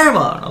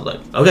Alabama. And I was like,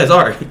 okay,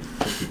 sorry.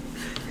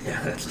 Yeah,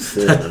 that's a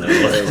sin. I know.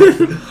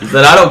 He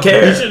said, I don't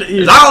care. You should- you-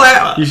 There's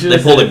Alabama. you should They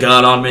have pulled a said-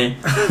 gun on me.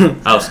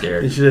 I was You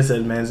scared. should have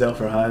said Manziel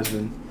for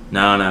Heisman.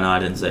 No, I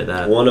didn't say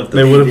that. One of the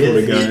They would have He pulled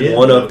a did, gun. he did.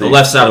 one of The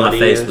left side of my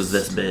face funniest- was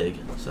this big.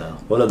 So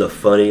One of the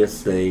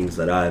funniest things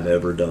that I've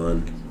ever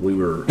done. We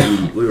were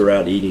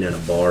out eating at a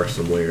bar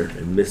somewhere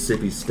in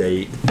Mississippi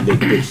State. Nick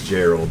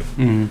Fitzgerald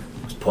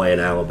was playing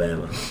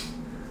Alabama,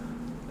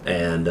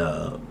 and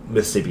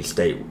Mississippi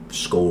State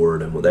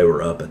scored, and they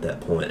were up at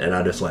that point. And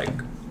I just like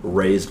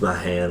raised my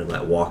hand and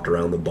like walked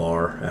around the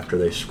bar after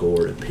they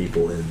scored, and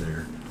people in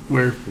there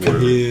Where were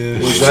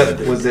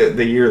Was it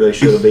the year they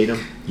should have beat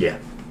him? yeah.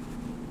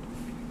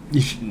 you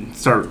should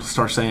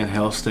start saying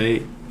Hell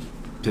State.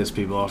 piss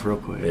people off real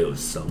quick. It was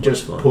so much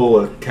Just fun. pull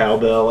a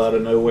cowbell out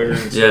of nowhere.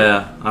 And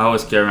Yeah, I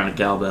always carry around a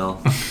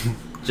cowbell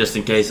just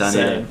in case I need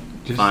Sad.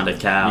 to find a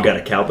cow. You got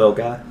a cowbell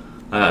guy?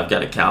 I've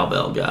got a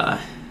cowbell guy.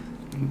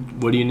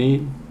 What do you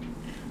need?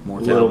 More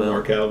a little cowbell.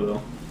 more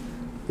cowbell.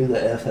 Who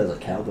the F has a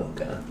cowbell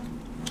guy?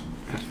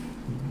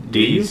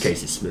 D's?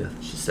 Casey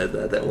Smith. She said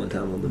that one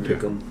time on the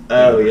Pick'em.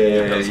 Oh,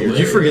 yeah. That was Did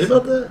you forget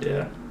about that?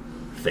 Yeah.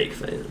 Fake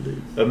fan,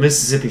 dude. A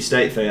Mississippi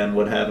State fan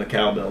would have a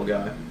cowbell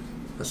guy.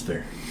 That's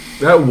fair.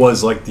 That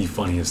was like the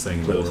funniest thing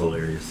in the That was world.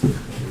 hilarious.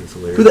 It was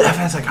hilarious. Who the F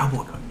has a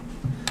cowboy guy?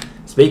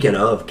 Speaking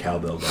of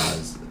cowbell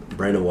guys,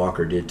 Brandon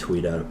Walker did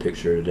tweet out a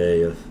picture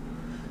today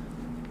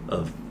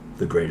of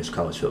the greatest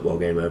college football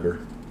game ever.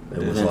 It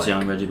was Vince like,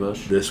 Young, Reggie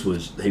Bush.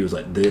 he was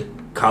like, the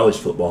college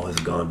football has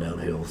gone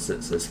downhill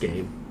since this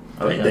game.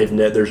 Okay.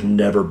 There's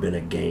never been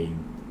a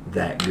game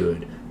that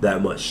good,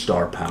 that much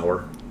star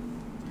power.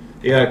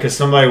 Yeah, because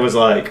somebody was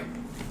like,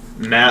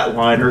 Matt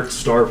Leinart,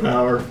 star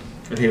power.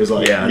 And he was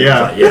like, And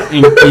yeah. I was like,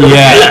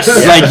 yeah.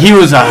 Yeah, like he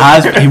was a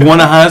Heisman. He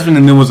won a Heisman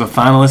and then was a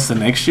finalist the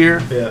next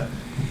year. Yeah.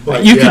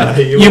 Like, You yeah,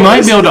 could, he you might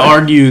was. be able to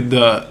argue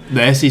the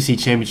SEC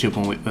championship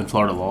when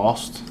Florida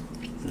lost.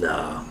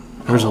 Nah.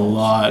 There's a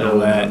lot of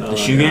that. The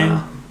shoe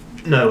game?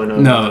 No.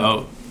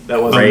 No,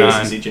 That wasn't Ray- the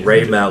nine. ACC championship.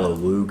 Ray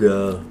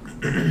Malaluga,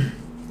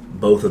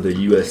 both of the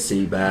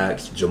USC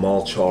backs,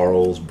 Jamal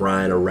Charles,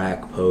 Brian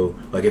Arakpo.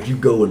 Like, if you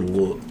go and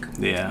look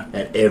yeah.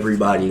 at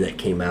everybody that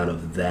came out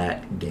of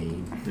that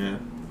game, Yeah.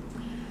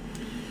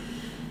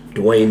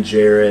 Dwayne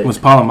Jarrett, Was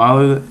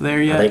Palomalu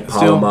there yet? I think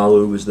still?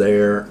 Palomalu was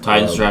there.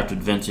 Titans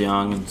drafted Vince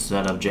Young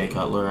instead of Jay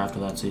Cutler after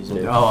that season.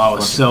 Yeah. Oh, I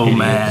was so Fucking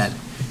mad.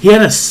 He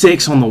had a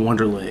 6 on the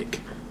Wonderlic.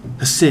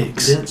 A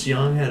 6. Vince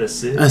Young had a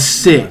 6. A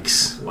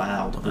 6.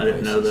 Wow. I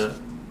didn't know that.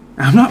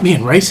 I'm not being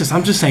racist.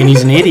 I'm just saying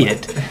he's an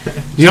idiot.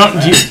 Do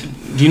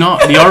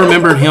y'all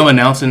remember him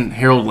announcing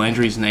Harold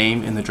Landry's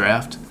name in the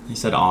draft? He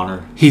said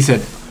honor. He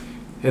said,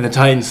 "In the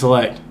Titans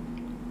select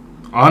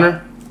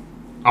Honor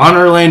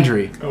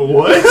Landry."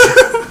 What?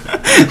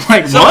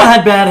 Like Someone what?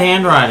 had bad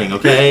handwriting,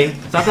 okay?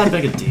 It's not that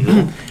big a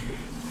deal.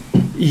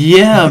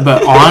 Yeah,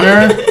 but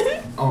Honor.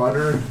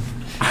 Honor.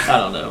 I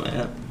don't know,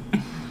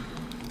 man.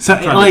 So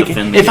Trying to like,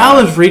 defend the if I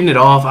guy. was reading it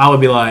off, I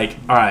would be like,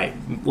 "All right,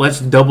 let's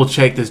double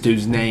check this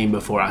dude's name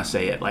before I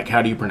say it. Like,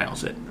 how do you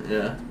pronounce it?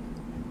 Yeah.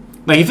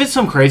 Like, if it's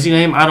some crazy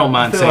name, I don't I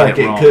mind feel saying like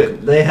it it wrong.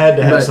 could. They had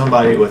to have But-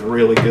 somebody with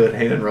really good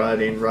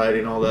handwriting,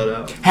 writing all that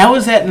out. How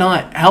is that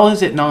not? How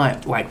is it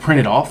not like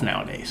printed off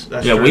nowadays?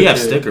 That's Yeah, true, we have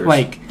too. stickers.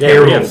 Like Yeah, we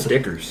have Harold.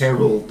 stickers.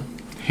 Harold.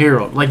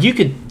 Harold, like you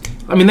could.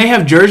 I mean, they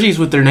have jerseys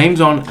with their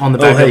names on the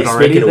back hey, of it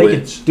already. speaking of They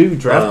which, could do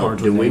draft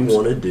cards do with we names.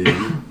 want to do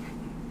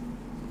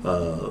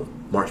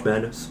March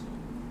Madness?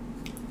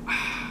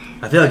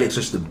 I feel like it's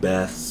just the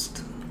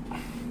best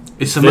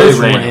It's the very most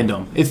random.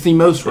 random. It's the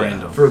most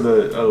random. For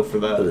that. for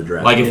the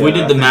draft. Like, if we Yeah,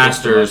 did I the think that's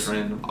the most Masters,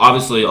 random.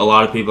 obviously a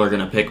lot of people are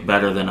going to pick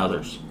better than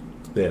others.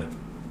 yeah,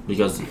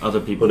 Because other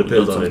people, well, it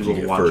depends some on if you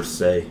people get watch. first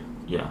say.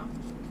 Yeah.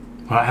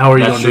 How are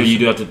you That's going true. to You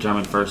do have to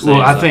determine first. Well,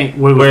 say, I so. think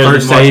would Whereas in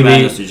first March say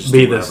Madness, you just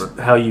be do this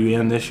whatever. how you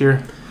end this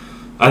year.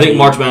 I think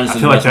March Madness I is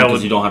feel the like best that because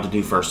would- you don't have to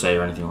do first say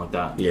or anything like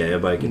that. Yeah,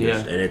 everybody can Yeah.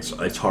 just, and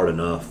it's hard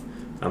enough.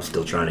 I'm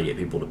still trying to get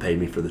people to pay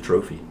me for the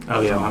trophy.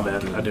 Oh yeah, my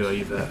bad. I do owe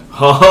you that.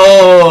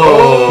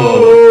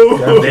 Oh!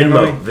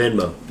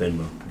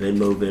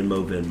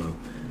 Venmo.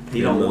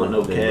 You don't want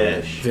no Venmo.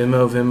 cash.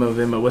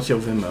 Venmo. What's your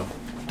Venmo?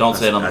 Don't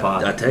say it on the I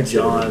pod. texted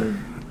John.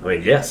 him. I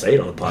mean, yeah, say it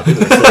on the pod.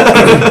 People say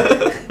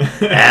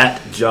it. At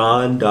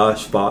John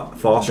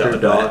Foster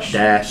Dosh.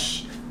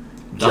 dash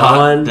Dot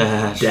John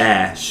dash.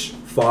 dash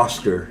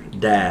Foster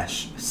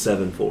dash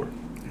 74.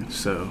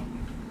 So,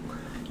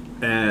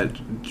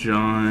 at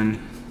John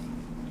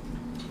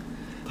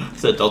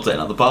Said don't say it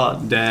on the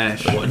pod.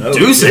 dash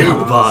Do say it on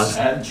the pod.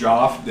 At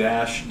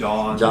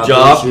Joff-Dawn.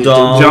 Job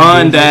done.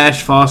 John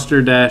dash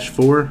Foster dash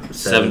 4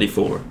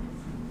 74.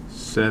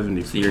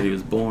 70. It's the year he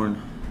was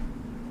born.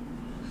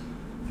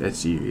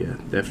 That's you, yeah,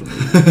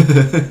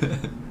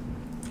 definitely.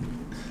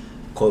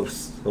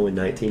 Close. Only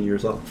 19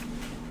 years off.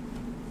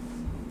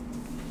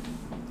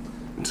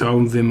 So I'll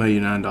Venmo you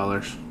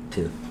 $9.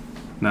 10.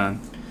 9,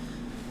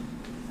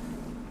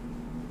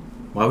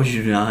 Why would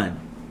you do 9?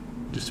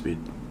 just to be a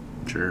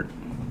jerk.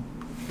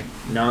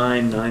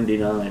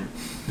 $9.99.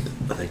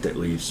 I think that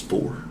leaves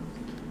 4.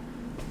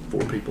 4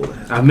 people that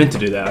have. I meant to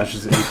do that. I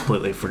just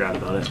completely forgot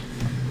about it.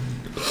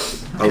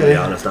 I'll be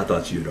honest, I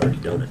thought you had already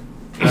done it.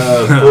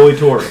 Fully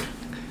torqued.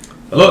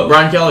 Look,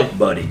 Brian Kelly.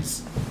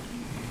 Buddies.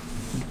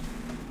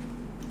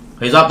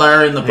 He's up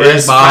there in the press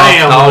His box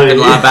family.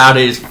 talking about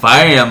his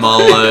family.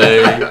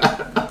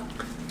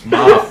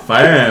 My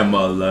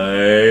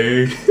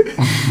family.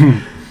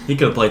 He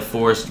could have played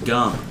Forrest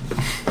Gump.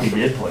 He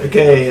did play.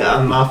 Okay,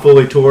 my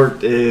fully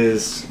torqued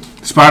is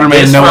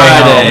Spider-Man, This no way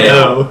Friday.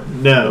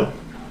 home. no.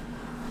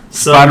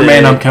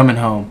 Spider-Man, Sunday- I'm coming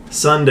home.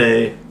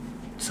 Sunday.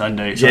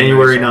 Sunday.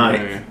 January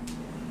Sunday.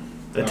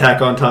 9th.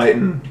 Attack on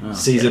Titan Oh,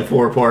 season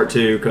 4 part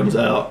 2 comes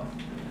out.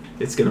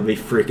 It's gonna be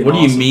freaking. What do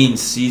you awesome. mean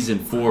season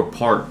 4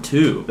 part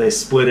 2? They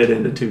split it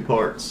into 2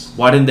 parts.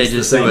 Why didn't they It's the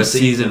just do same a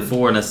season season.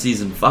 4 and a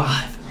season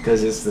 5?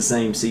 because it's the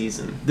same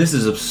season. This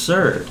is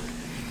absurd.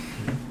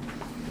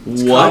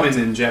 It's What? common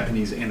in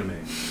Japanese anime.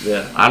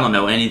 Yeah, I don't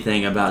know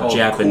anything about Called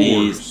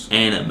Japanese cores.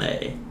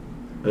 anime.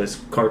 it's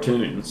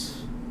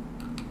cartoons,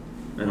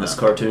 and this Wow.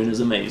 cartoon is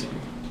amazing.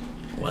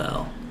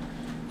 Well,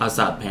 I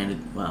stopped paying it.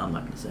 Well, I'm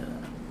not going to say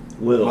that.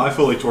 Will. My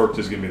fully torqued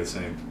is gonna be the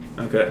same.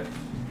 Okay.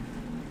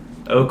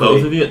 Both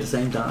Oakley. of you at the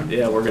same time?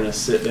 Yeah, we're gonna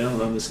sit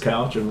down on this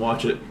couch and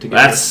watch it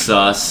together. That's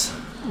sus.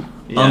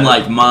 Yeah.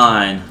 Unlike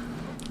mine,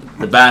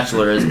 The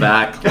Bachelor is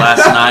back.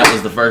 Last night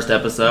was the first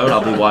episode.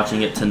 I'll be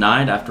watching it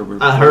tonight after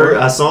we're.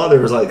 I saw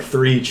there was like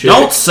 3 chicks.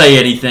 Don't say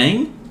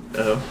anything.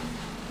 Oh.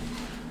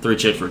 3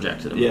 chicks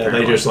rejected him. Yeah,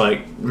 apparently. they just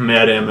like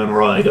met him and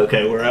were like,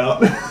 okay, we're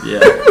out. Yeah.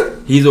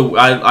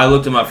 I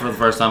looked him up for the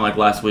first time like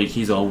last week.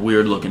 He's a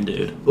weird looking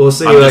dude. Well,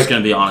 see, I'm like, just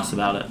gonna be honest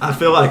about it. I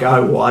feel like I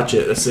watch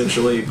it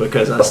essentially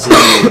because I see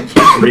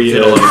Rhea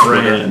Fiddle and over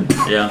Fran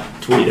Yeah.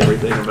 tweet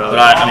everything about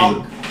But it. I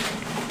mean,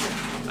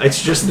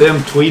 It's just them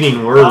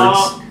tweeting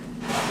words.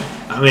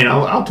 I mean,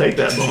 I'll take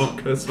that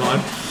bunk. That's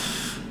fine.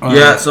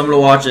 yeah, so I'm gonna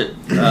watch it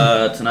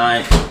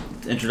tonight.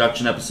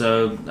 Introduction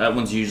episode. That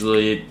one's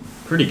usually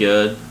pretty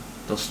good.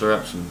 They'll stir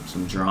up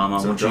some drama.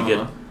 Some Once drama. you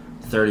get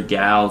 30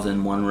 gals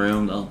in one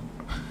room,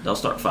 they'll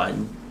start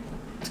fighting.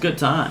 It's a good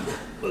time.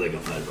 What are they gonna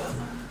fight about?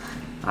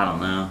 I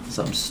don't know,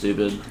 something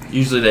stupid.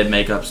 Usually they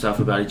make up stuff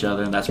about each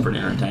other, and that's pretty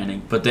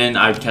entertaining. But then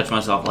I catch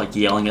myself like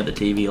yelling at the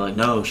TV, like,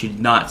 "No, she did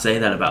not say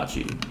that about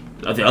you.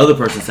 The other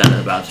person said it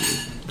about you."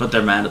 But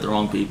they're mad at the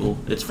wrong people.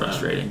 It's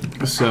frustrating.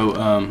 So,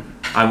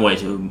 I'm way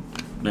too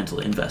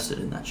mentally invested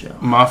in that show.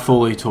 my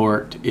fully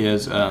torqued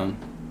is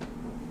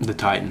the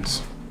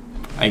Titans.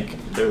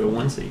 Like, They're the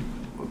 1 seed.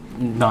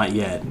 not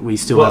yet. We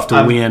still Well, have to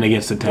I'm- win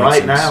against the Texans.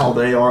 Right now,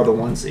 they are the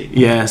 1 seed.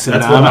 Yes, and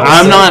That's what I was I'm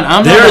saying. not.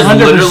 I'm There is not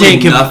 100%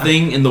 literally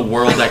nothing in the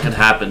world that could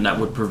happen that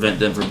would prevent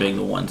them from being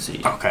the 1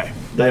 seed. Okay,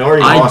 They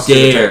already I lost to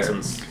the dare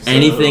Texans. so-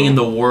 anything in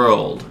the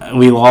world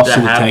we lost To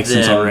to the have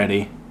Texans them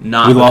already.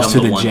 not We lost to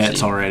become the 1 Jets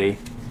seed. already.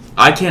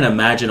 I can't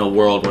imagine a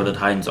world where the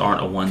Titans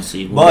aren't a 1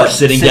 seed. But We're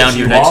sitting since down you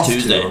here next lost to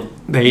Tuesday. them,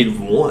 They you've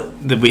won.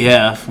 that we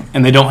have,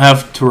 and they don't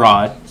have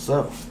Tyrod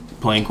So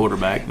playing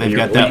quarterback. They've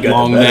You're- got that you got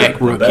long the better- neck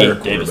the rookie. better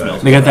Davis quarterback.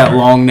 Mills. They got that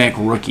long neck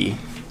rookie.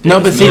 No,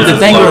 but see, Mills the is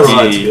thing low was, key.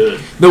 Tyrod's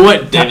good.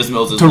 what Davis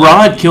Mills is Tyrod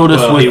low key. killed us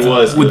Well, he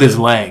was with good. his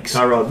legs.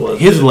 Tyrod was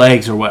His good.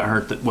 legs are what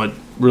what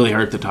really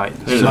hurt the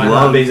Titans. He might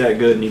not be that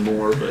good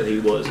anymore, but he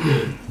was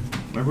good.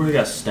 Remember when he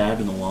got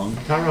stabbed in the lung?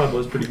 Tyrod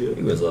was pretty he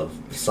good. was a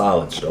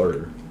solid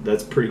starter.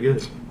 That's pretty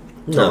good.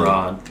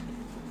 Tyrod.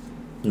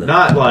 No.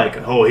 Not like,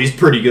 oh, he's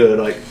pretty good.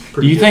 Like, Do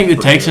pretty you good, think the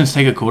pretty Texans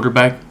take a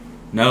quarterback?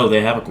 No,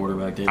 they have a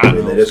quarterback. Davis I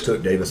mean, they Mills. just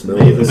took Davis Mills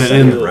Maybe in the But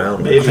second then-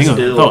 round. maybe I think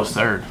Stills. I thought it was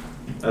third.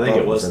 good. I think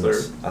it was in the third.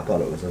 s- I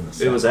thought it was in the It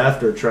second. was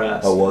after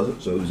Trask. Oh, was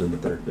it? So it was in the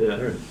third. Yeah.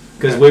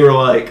 Because we were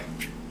like,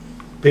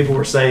 people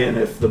were saying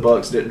if the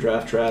Bucks didn't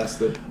draft Trask,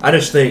 that I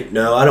just think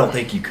I don't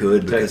think you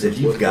could because Texans if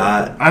you've would.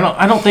 got,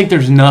 I don't think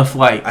there's enough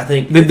like I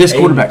think this if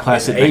quarterback Aiden-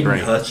 class if isn't that Aiden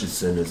great.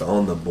 Hutchinson is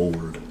on the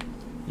board,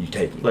 you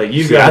take him. like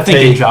you've See, got I to think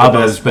take the Njabo's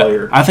best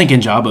player. better. I think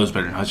Njabo's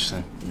better than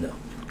Hutchinson No,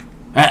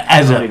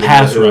 as I a don't even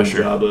pass know who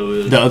rusher. Njabo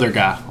is. The other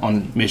guy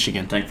on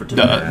Michigan, Thank for the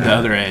Thibodeau.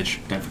 other edge.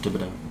 Thank for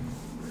Thibodeau.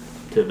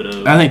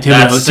 Thibodeau. I think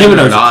That's center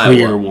Thibodeau's at a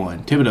clear Iowa. one.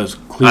 Thibodeau's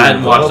clear. I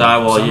hadn't one. watched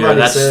Iowa all year. Somebody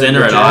That said center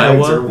the at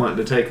Jags Iowa? are wanting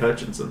to take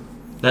Hutchinson.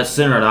 That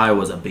center at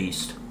Iowa is a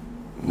beast.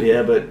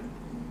 Yeah, but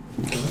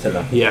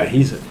Yeah,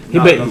 he's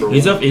Not number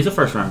He's a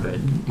first round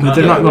grade. but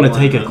they're not going to number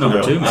take a one.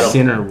 Number two, man.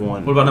 center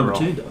one. What about number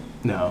overall. 2 though?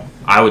 No,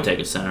 I would take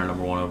a center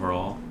number 1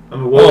 overall. I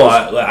mean, what Oh,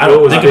 was, I don't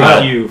what was Think Big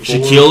about U it. for?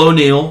 Shaquille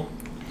O'Neal.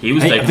 He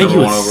was I taken think he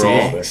number 1 was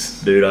overall.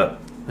 6. dude,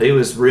 He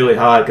was really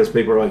high because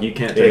people were like, you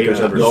can't Yeah, take he was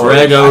a number guard.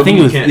 Greg I Oden. think it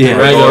You was can't yeah. take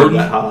Greg a guard Oden.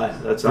 that high.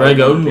 That's Greg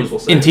how Oden people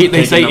was- say. They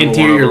Taking say number 1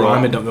 interior overall.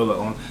 linemen don't go that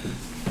long.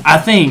 I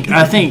think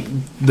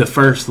the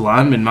first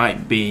lineman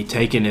might be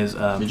taken as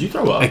Did you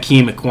throw up?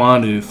 Akeem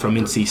Ekwonu from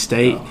NC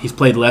State. He's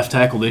played left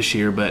tackle this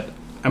year, but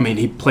I mean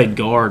he played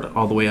guard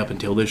all the way up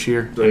until this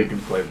year. So you can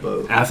play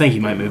both. I think he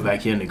might move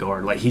back into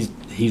guard. Like he's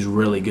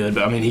really good,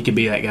 but I mean he could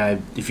be that guy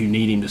if you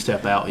need him to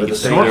step out. He but the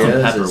can thing Snort from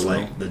is Pepper,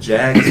 like the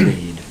Jags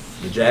need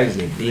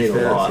defense. Need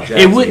a lot. The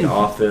Jags It need wouldn't-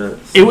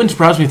 offense. It wouldn't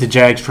surprise me if the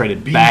Jags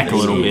traded back a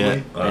little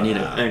bit They need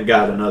it. And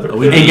got another.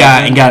 We pick. need-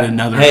 and got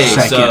another Hey,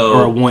 second so-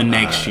 or one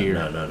next year.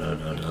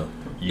 No.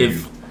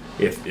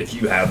 If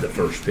you have the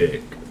first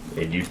pick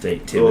and you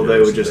think Thibodeau's Well, they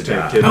would just the take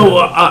guy, Thibodeau. Oh,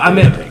 well, I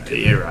meant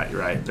you're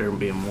right. They're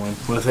being one.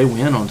 Well, if they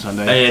win on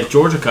Sunday, Hey, if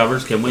Georgia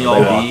covers, can we all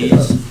They locked it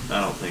bees? up.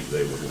 I don't think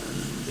they would win.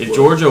 If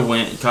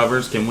Georgia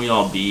covers, can we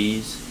all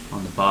bees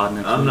on the pod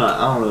next I'm week? not.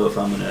 I don't know if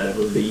I'm gonna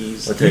ever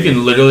bees. I'll tell You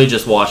can literally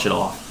just wash it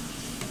off.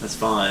 That's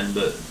fine,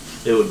 but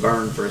it would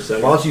burn for a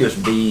second. Why don't you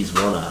just bees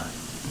one eye?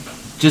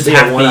 Just Be a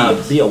half one eye.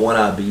 bees. Be a one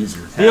eye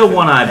beezer. Be a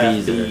one-eye Half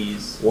beezer.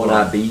 bees. One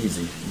eye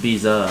beezy.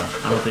 Biza.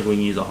 I don't think we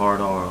can use a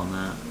hard R on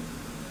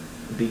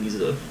that. Bees.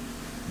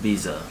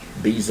 Biza.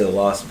 Beezo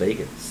Las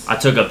Vegas. I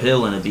took a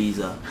pill in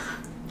Ibiza.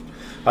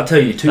 I'll tell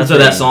you two. That's what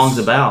that song's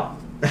about.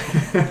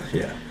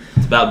 Yeah.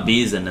 It's about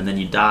beezing and then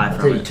you die I'll tell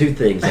from you it. two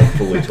things I'm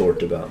fully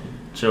torqued about.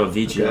 Show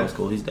Avicii, Okay. that was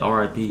cool. He's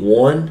R.I.P.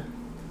 One,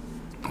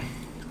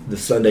 the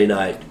Sunday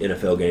night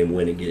NFL game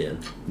win and get in.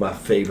 My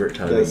favorite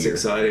time of That's year.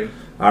 exciting.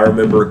 I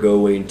remember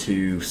going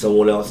to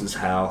someone else's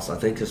house. I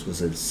think this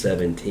was in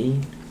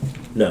 17.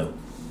 No.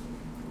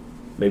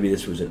 Maybe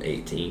this was in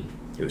 18.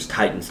 It was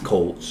Titans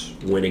Colts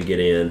win and get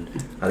in.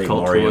 I think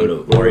Colts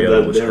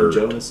Mariota was hurt.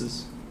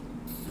 Jonas's.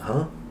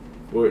 Huh?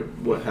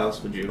 What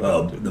house would you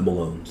go to? The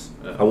Malones.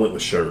 Oh. I went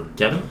with Sherm.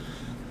 Kevin?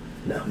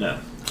 No.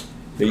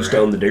 They used to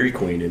own the Dairy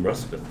Queen in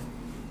Russellville.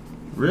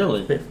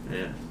 Really?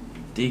 Yeah.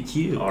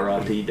 DQ.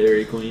 R.I.P.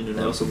 Dairy Queen and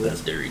Russellville.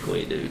 That's Dairy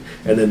Queen, dude.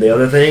 And then the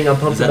other thing I'm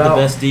pumped Is that about.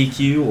 the best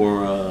DQ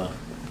or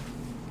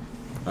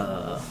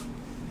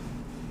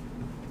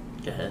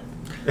go ahead.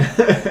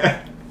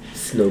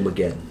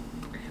 Snowmageddon.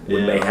 We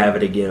Yeah. may have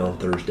it again on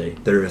Thursday.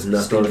 There is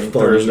nothing Starting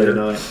Thursday funnier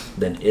night.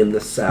 than in the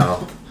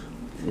South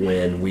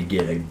when we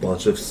get a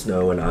bunch of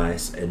snow and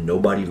ice and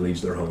nobody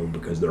leaves their home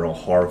because they're all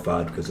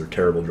horrified because they're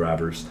terrible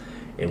drivers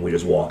and we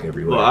just walk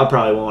everywhere. Well, I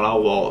probably won't.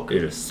 I'll walk.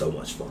 It is so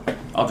much fun.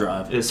 I'll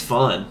drive. It's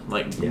fun.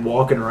 Like Yeah.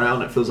 walking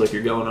around, it feels like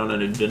you're going on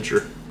an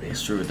adventure.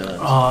 It's true, it does.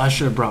 Oh, I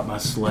should have brought my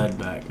sled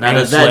back. Now, I got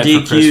does a that sled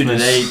for DQ?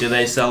 Christmas. Do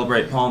they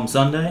celebrate Palm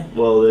Sunday?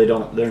 Well, they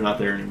don't. They're not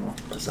there anymore.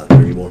 It's not there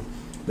anymore.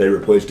 They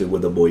replaced it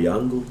with the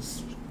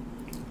Boyangles.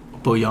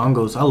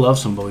 Boyongos? I love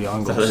some Is that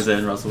what they boyongos. say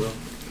in Russellville?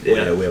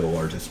 Yeah, we have a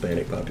large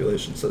Hispanic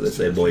population, so they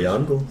say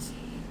Boyangles.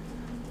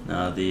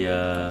 No,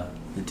 the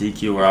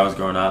DQ where I was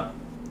growing up,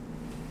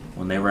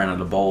 when they ran out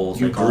of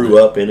bowls, You they called grew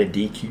it, up in a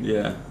DQ.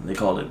 Yeah, they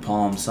called it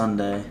Palm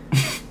Sunday.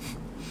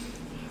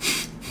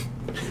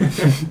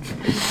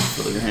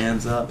 Put your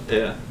hands up.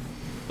 Yeah.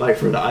 Like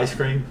for the ice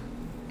cream.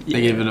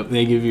 They give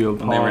you a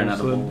When they ran out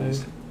of palm bowls.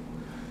 sled,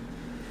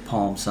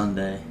 Palm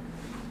Sunday.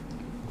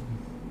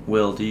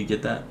 Will, do you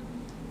get that?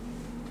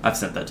 I've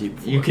sent that to you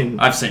before. You can-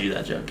 I've sent you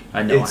that joke.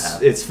 I know I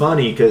have. It's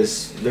funny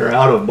because they're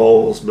out of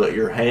bowls, but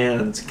your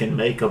hands can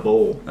make a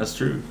bowl. That's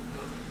true.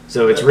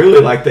 So it's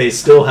really like they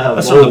still have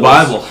That's bowls, from the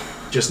Bible.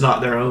 just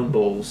not their own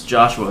bowls.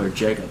 Joshua or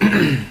Jacob,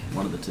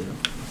 one of the two.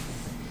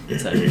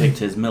 It's how he picked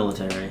his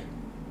military. I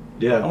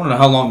Yeah. want to know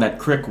how long that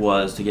creek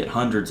was to get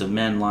hundreds of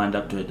men lined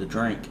up to it to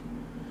drink.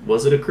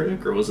 Was it a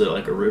creek or was it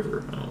like a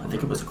river? I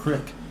think it was a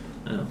creek.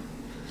 Yeah.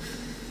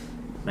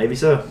 Maybe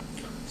so.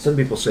 Some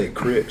people say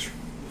cricks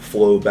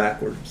flow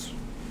backwards.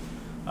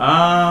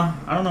 I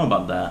don't know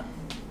about that.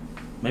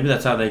 Maybe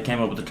that's how they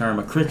came up with the term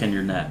 "a crick in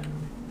your neck"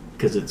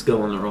 Because it's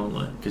going the wrong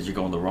way. because you're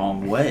going the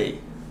wrong way.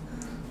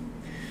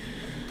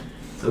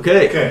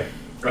 Okay. Okay,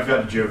 I've got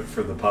a joke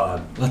for the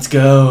pod. Let's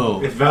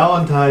go. If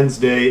Valentine's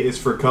Day is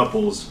for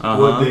couples, Uh-huh.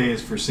 what day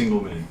is for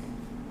single men?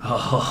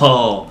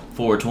 Oh,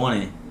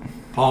 420.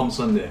 Palm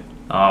Sunday.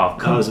 Oh,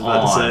 come was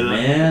about to on, say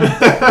man.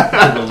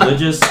 that. A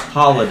religious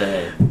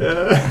holiday.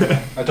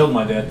 I told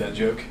my dad that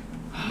joke.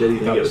 Did he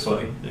He think thought it was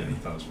funny? Yeah, he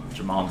thought it was funny. Did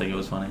your mom think it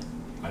was funny?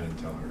 I didn't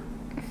tell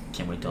her.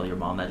 Can we tell your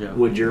mom that joke?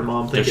 Would your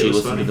mom think Does she it was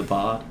listen funny? to the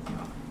pod?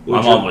 Would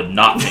My your- mom would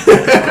not think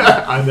it was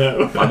funny. I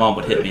know. My mom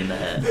would hit me in the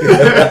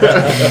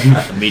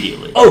head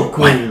immediately. Oh,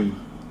 Queen!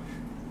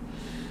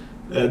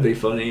 That'd be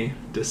funny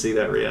to see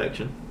that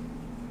reaction.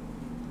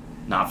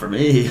 Not for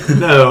me.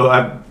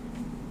 No,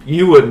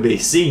 you wouldn't be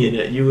seeing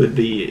it. You would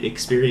be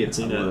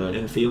experiencing I would. it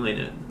and feeling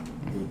it.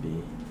 Would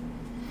be.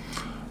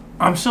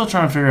 I'm still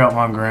trying to figure out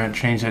why Grant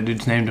changed that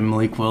dude's name to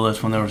Malik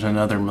Willis when there was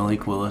another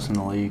Malik Willis in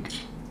the league.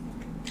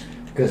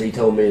 Because he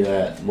told me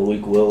that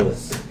Malik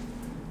Willis,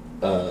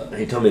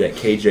 he told me that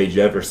KJ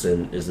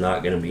Jefferson is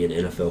not going to be an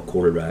NFL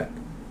quarterback.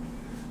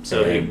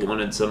 So he And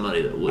wanted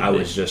somebody that would. I be.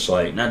 was just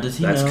like, Now, does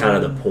he that's know-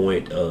 kind of the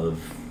point of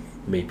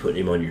me putting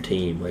him on your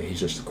team. Like, he's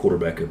just the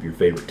quarterback of your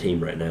favorite team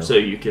right now. So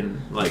you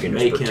can you like can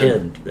make just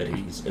him. pretend that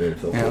he's an NFL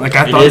Yeah, quarterback. like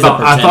I It thought is a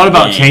about pretend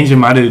game. changing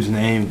my dude's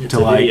name It's to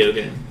a like video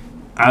game.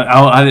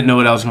 I didn't know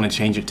what I was going to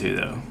change it to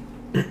though.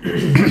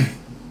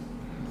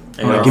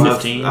 AR give me-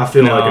 15? I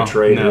feel like No, a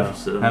traitor. no,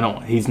 So I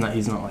don't. He's not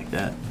like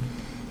that.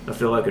 I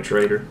feel like a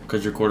traitor.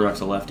 Because your quarterback's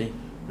a lefty?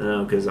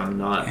 No, because I'm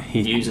not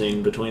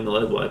using between the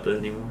leg wipe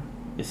anymore.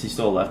 Is he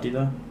still a lefty,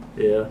 though?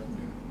 Yeah,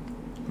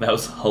 That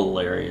was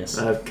hilarious.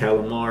 I have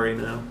calamari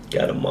now.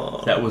 Got him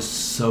on. That was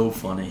so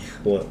funny.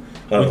 What?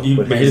 When you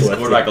but made he's his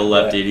lefty. quarterback a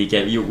lefty, and he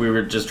kept. We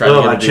were just trying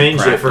Well, to I get him to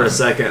changed it for a practice.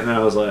 second, and I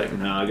was like,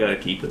 no, I gotta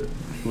keep it.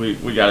 We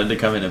got him to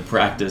come in and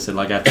practice, and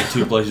like after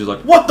two plays, he was like,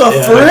 "What the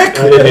Yeah, frick?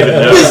 I didn't even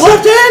notice. He's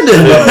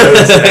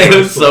left-handed." It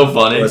was so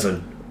funny.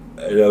 Listen,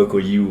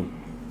 Oakwood,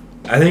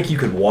 I think you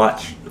could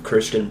watch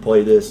Christian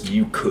play this.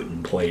 You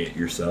couldn't play it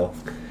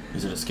yourself.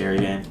 Is it a scary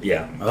game?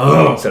 Yeah.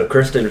 Oh. So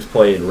Kristen is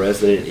playing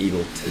Resident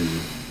Evil 2,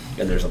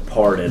 and there's a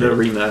part in The it.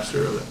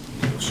 remaster of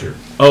it. Sure.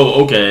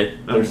 Oh, okay.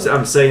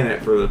 I'm saying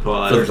it for the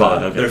pod. For the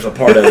pod, okay. There's a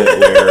part of it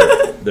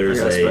where there's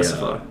I gotta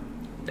specify.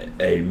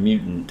 a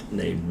mutant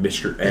named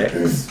Mr.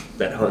 X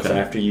that hunts Okay.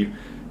 after you.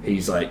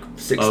 He's like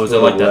 6'11". Oh, is it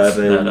like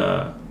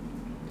that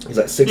He's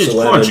like it's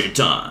 6'11". crunchy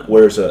time.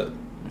 Wears a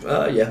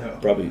yeah,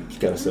 probably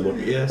kind of similar.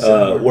 Yeah,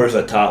 similar. Wears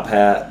a top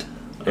hat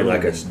and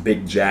like a Oh.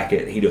 big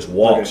jacket. He just Like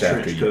walks a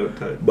after trench you, coat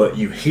type. but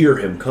you hear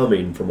him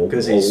coming from a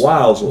 'Cause he's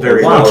while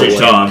very away. Crunchy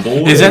time,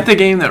 boy. Is that the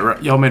game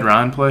that y'all made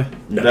Ryan play?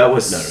 No, That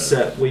was no.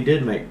 set. We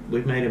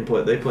made him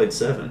play. They played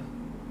 7.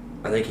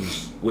 I think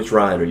he's. Which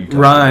Ryan are you talking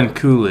Ryan about?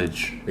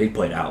 Coolidge. He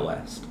played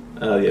Outlast.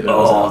 Oh yeah.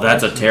 Oh,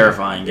 that's a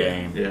terrifying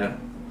game. Yeah.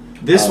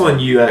 This one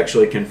you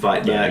actually can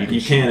fight yeah, back. you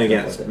You can can shoot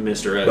against stuff like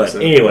Mr. X. But so-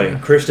 anyway,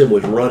 Kristen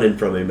was running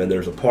from him, and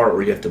there's a part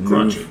where you have to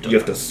move. Crunchy You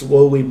have to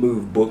slowly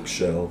move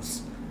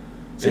bookshelves.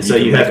 and so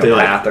you can have make to a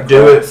path like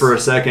do it across. for a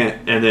second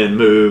and then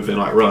move and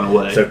like run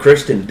away. So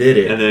Kristen did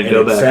it, And then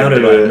go it back and sounded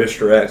do like it.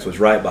 Mr. X was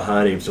right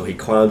behind him, so he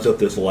climbs up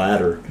this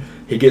ladder.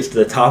 He gets to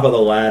the top of the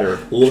ladder,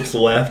 looks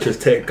left,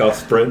 just take off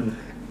sprinting.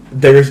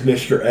 There's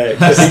Mr.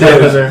 X. He Standing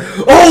goes, there.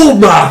 "Oh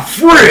my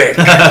frick!"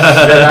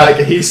 And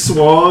like he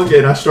swung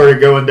and I started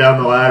going down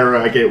the ladder.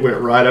 Like it went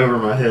right over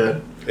my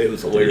head. It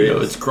was Yo,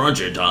 hilarious. it's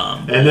crunchy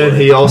time. And then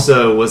he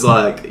also was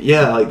like,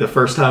 yeah, like the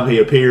first time he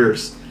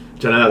appears,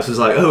 John Adams was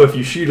like, oh, if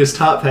you shoot his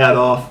top hat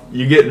off,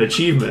 you get an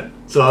achievement.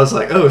 So I was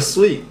like, oh,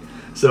 sweet.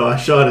 So I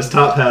shot his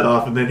top hat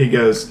off, and then he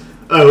goes,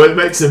 oh, it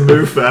makes him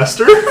move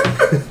faster.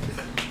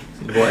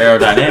 More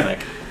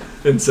aerodynamic.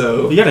 And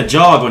so, You got to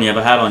jog when you have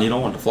a hat on. You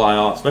don't want it to fly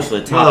off,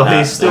 especially a top well, hat.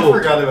 he's I still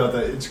forgot about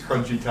that. It's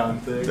crunchy time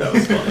thing. That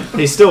was funny.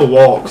 he still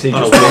walks. He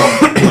just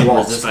he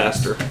walks Resistance.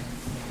 faster.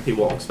 He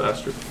walks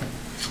faster.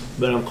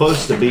 But I'm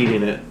close to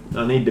beating it.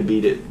 I need to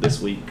beat it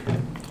this week.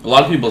 A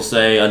lot of people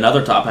say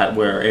another top hat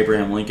wearer,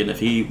 Abraham Lincoln,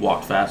 if he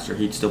walked faster,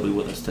 he'd still be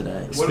with us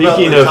today. What about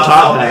Speaking the of top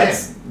top man?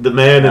 hats, the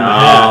man in the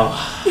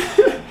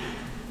hat.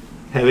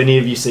 Have any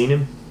of you seen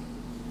him?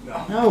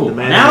 No, The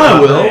man now I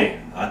in the will.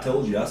 Hey, I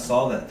told you, I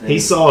saw that thing. He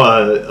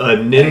saw a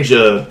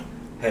ninja,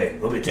 Hey,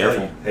 let me tell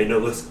Careful. you. Hey, no,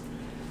 listen.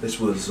 This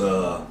was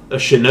a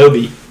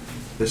shinobi.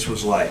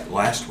 like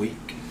last week.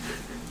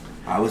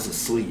 I was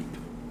asleep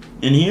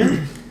In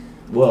here?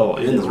 Well,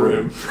 in his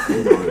room.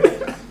 In the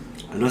room.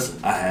 And listen,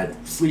 I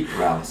had sleep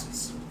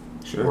paralysis.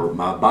 Sure. Or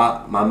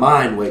my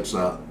mind wakes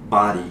up,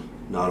 body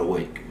not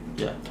awake.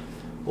 Yeah.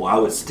 Well, I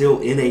was still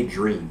in a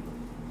dream.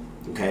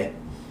 Okay?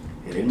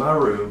 And in my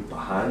room,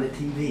 behind the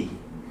TV,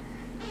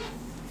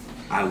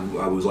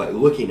 I was like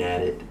looking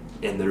at it,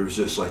 and there was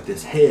just like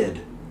this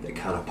head that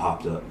kind of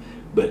popped up,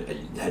 but it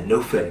had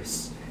no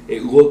face.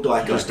 It looked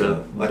like Just a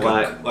a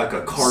black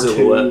cartoon,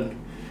 silhouette.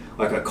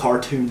 like a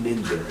cartoon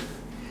ninja.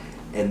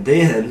 And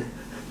then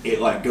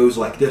it like goes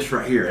like this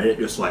right here, and it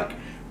just like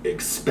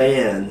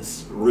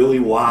expands really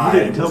wide. You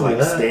didn't and tell was me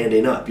like that.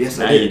 standing up. Yes,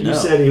 I Now did. you know. You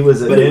said he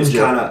was a But it was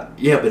ninja. kind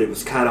of but it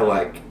was kind of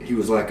like he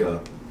was like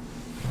a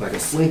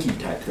slinky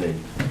type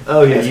thing.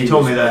 Oh yeah, As you he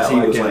told was- me that as he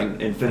like was, in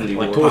like- Infinity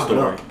like War. Toy Popping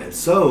Story. up. And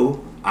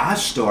so I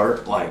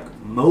start like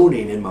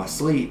moaning in my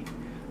sleep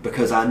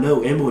because I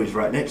know Emily's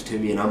right next to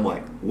me, and I'm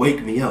like,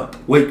 wake me up,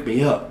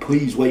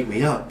 please wake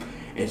me up.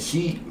 And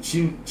she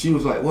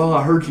was like, well,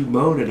 I heard you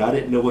moaning, I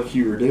didn't know what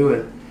you were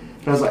doing.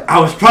 And I was like, I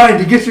was trying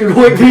to get you to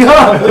wake me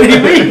up. What do you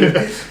mean?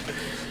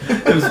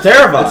 It was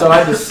terrifying. And so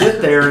I just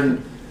sit there,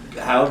 and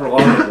however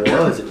long it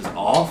was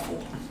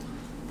awful.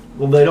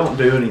 Well, they don't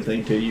do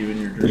anything to you in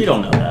your dream. You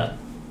don't know that.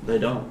 They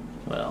don't.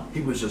 Well,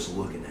 He was just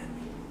looking at me.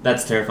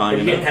 that's But terrifying.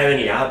 he didn't enough. have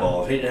any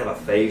eyeballs. He didn't have a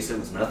face. It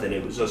was nothing.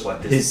 It was just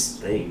like this His-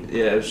 thing.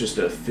 Yeah, it was just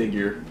a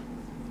figure.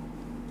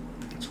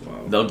 That's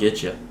wild. They'll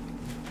get you.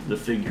 The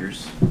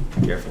figures.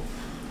 Careful.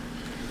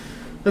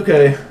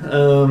 Okay,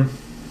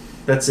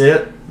 that's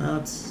it. No,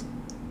 it's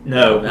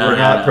No, No, we're no,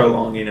 not no.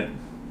 prolonging it.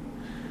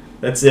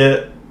 That's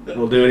it.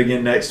 We'll do it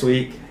again next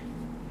week.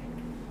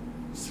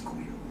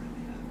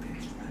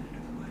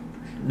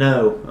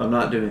 No, I'm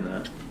not doing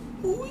that.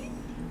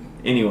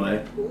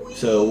 Anyway,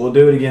 so we'll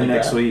do it again Like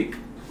next that? week.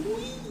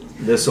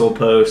 This will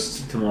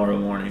post tomorrow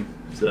morning.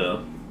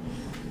 So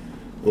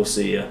we'll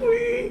see ya.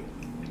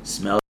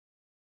 smell.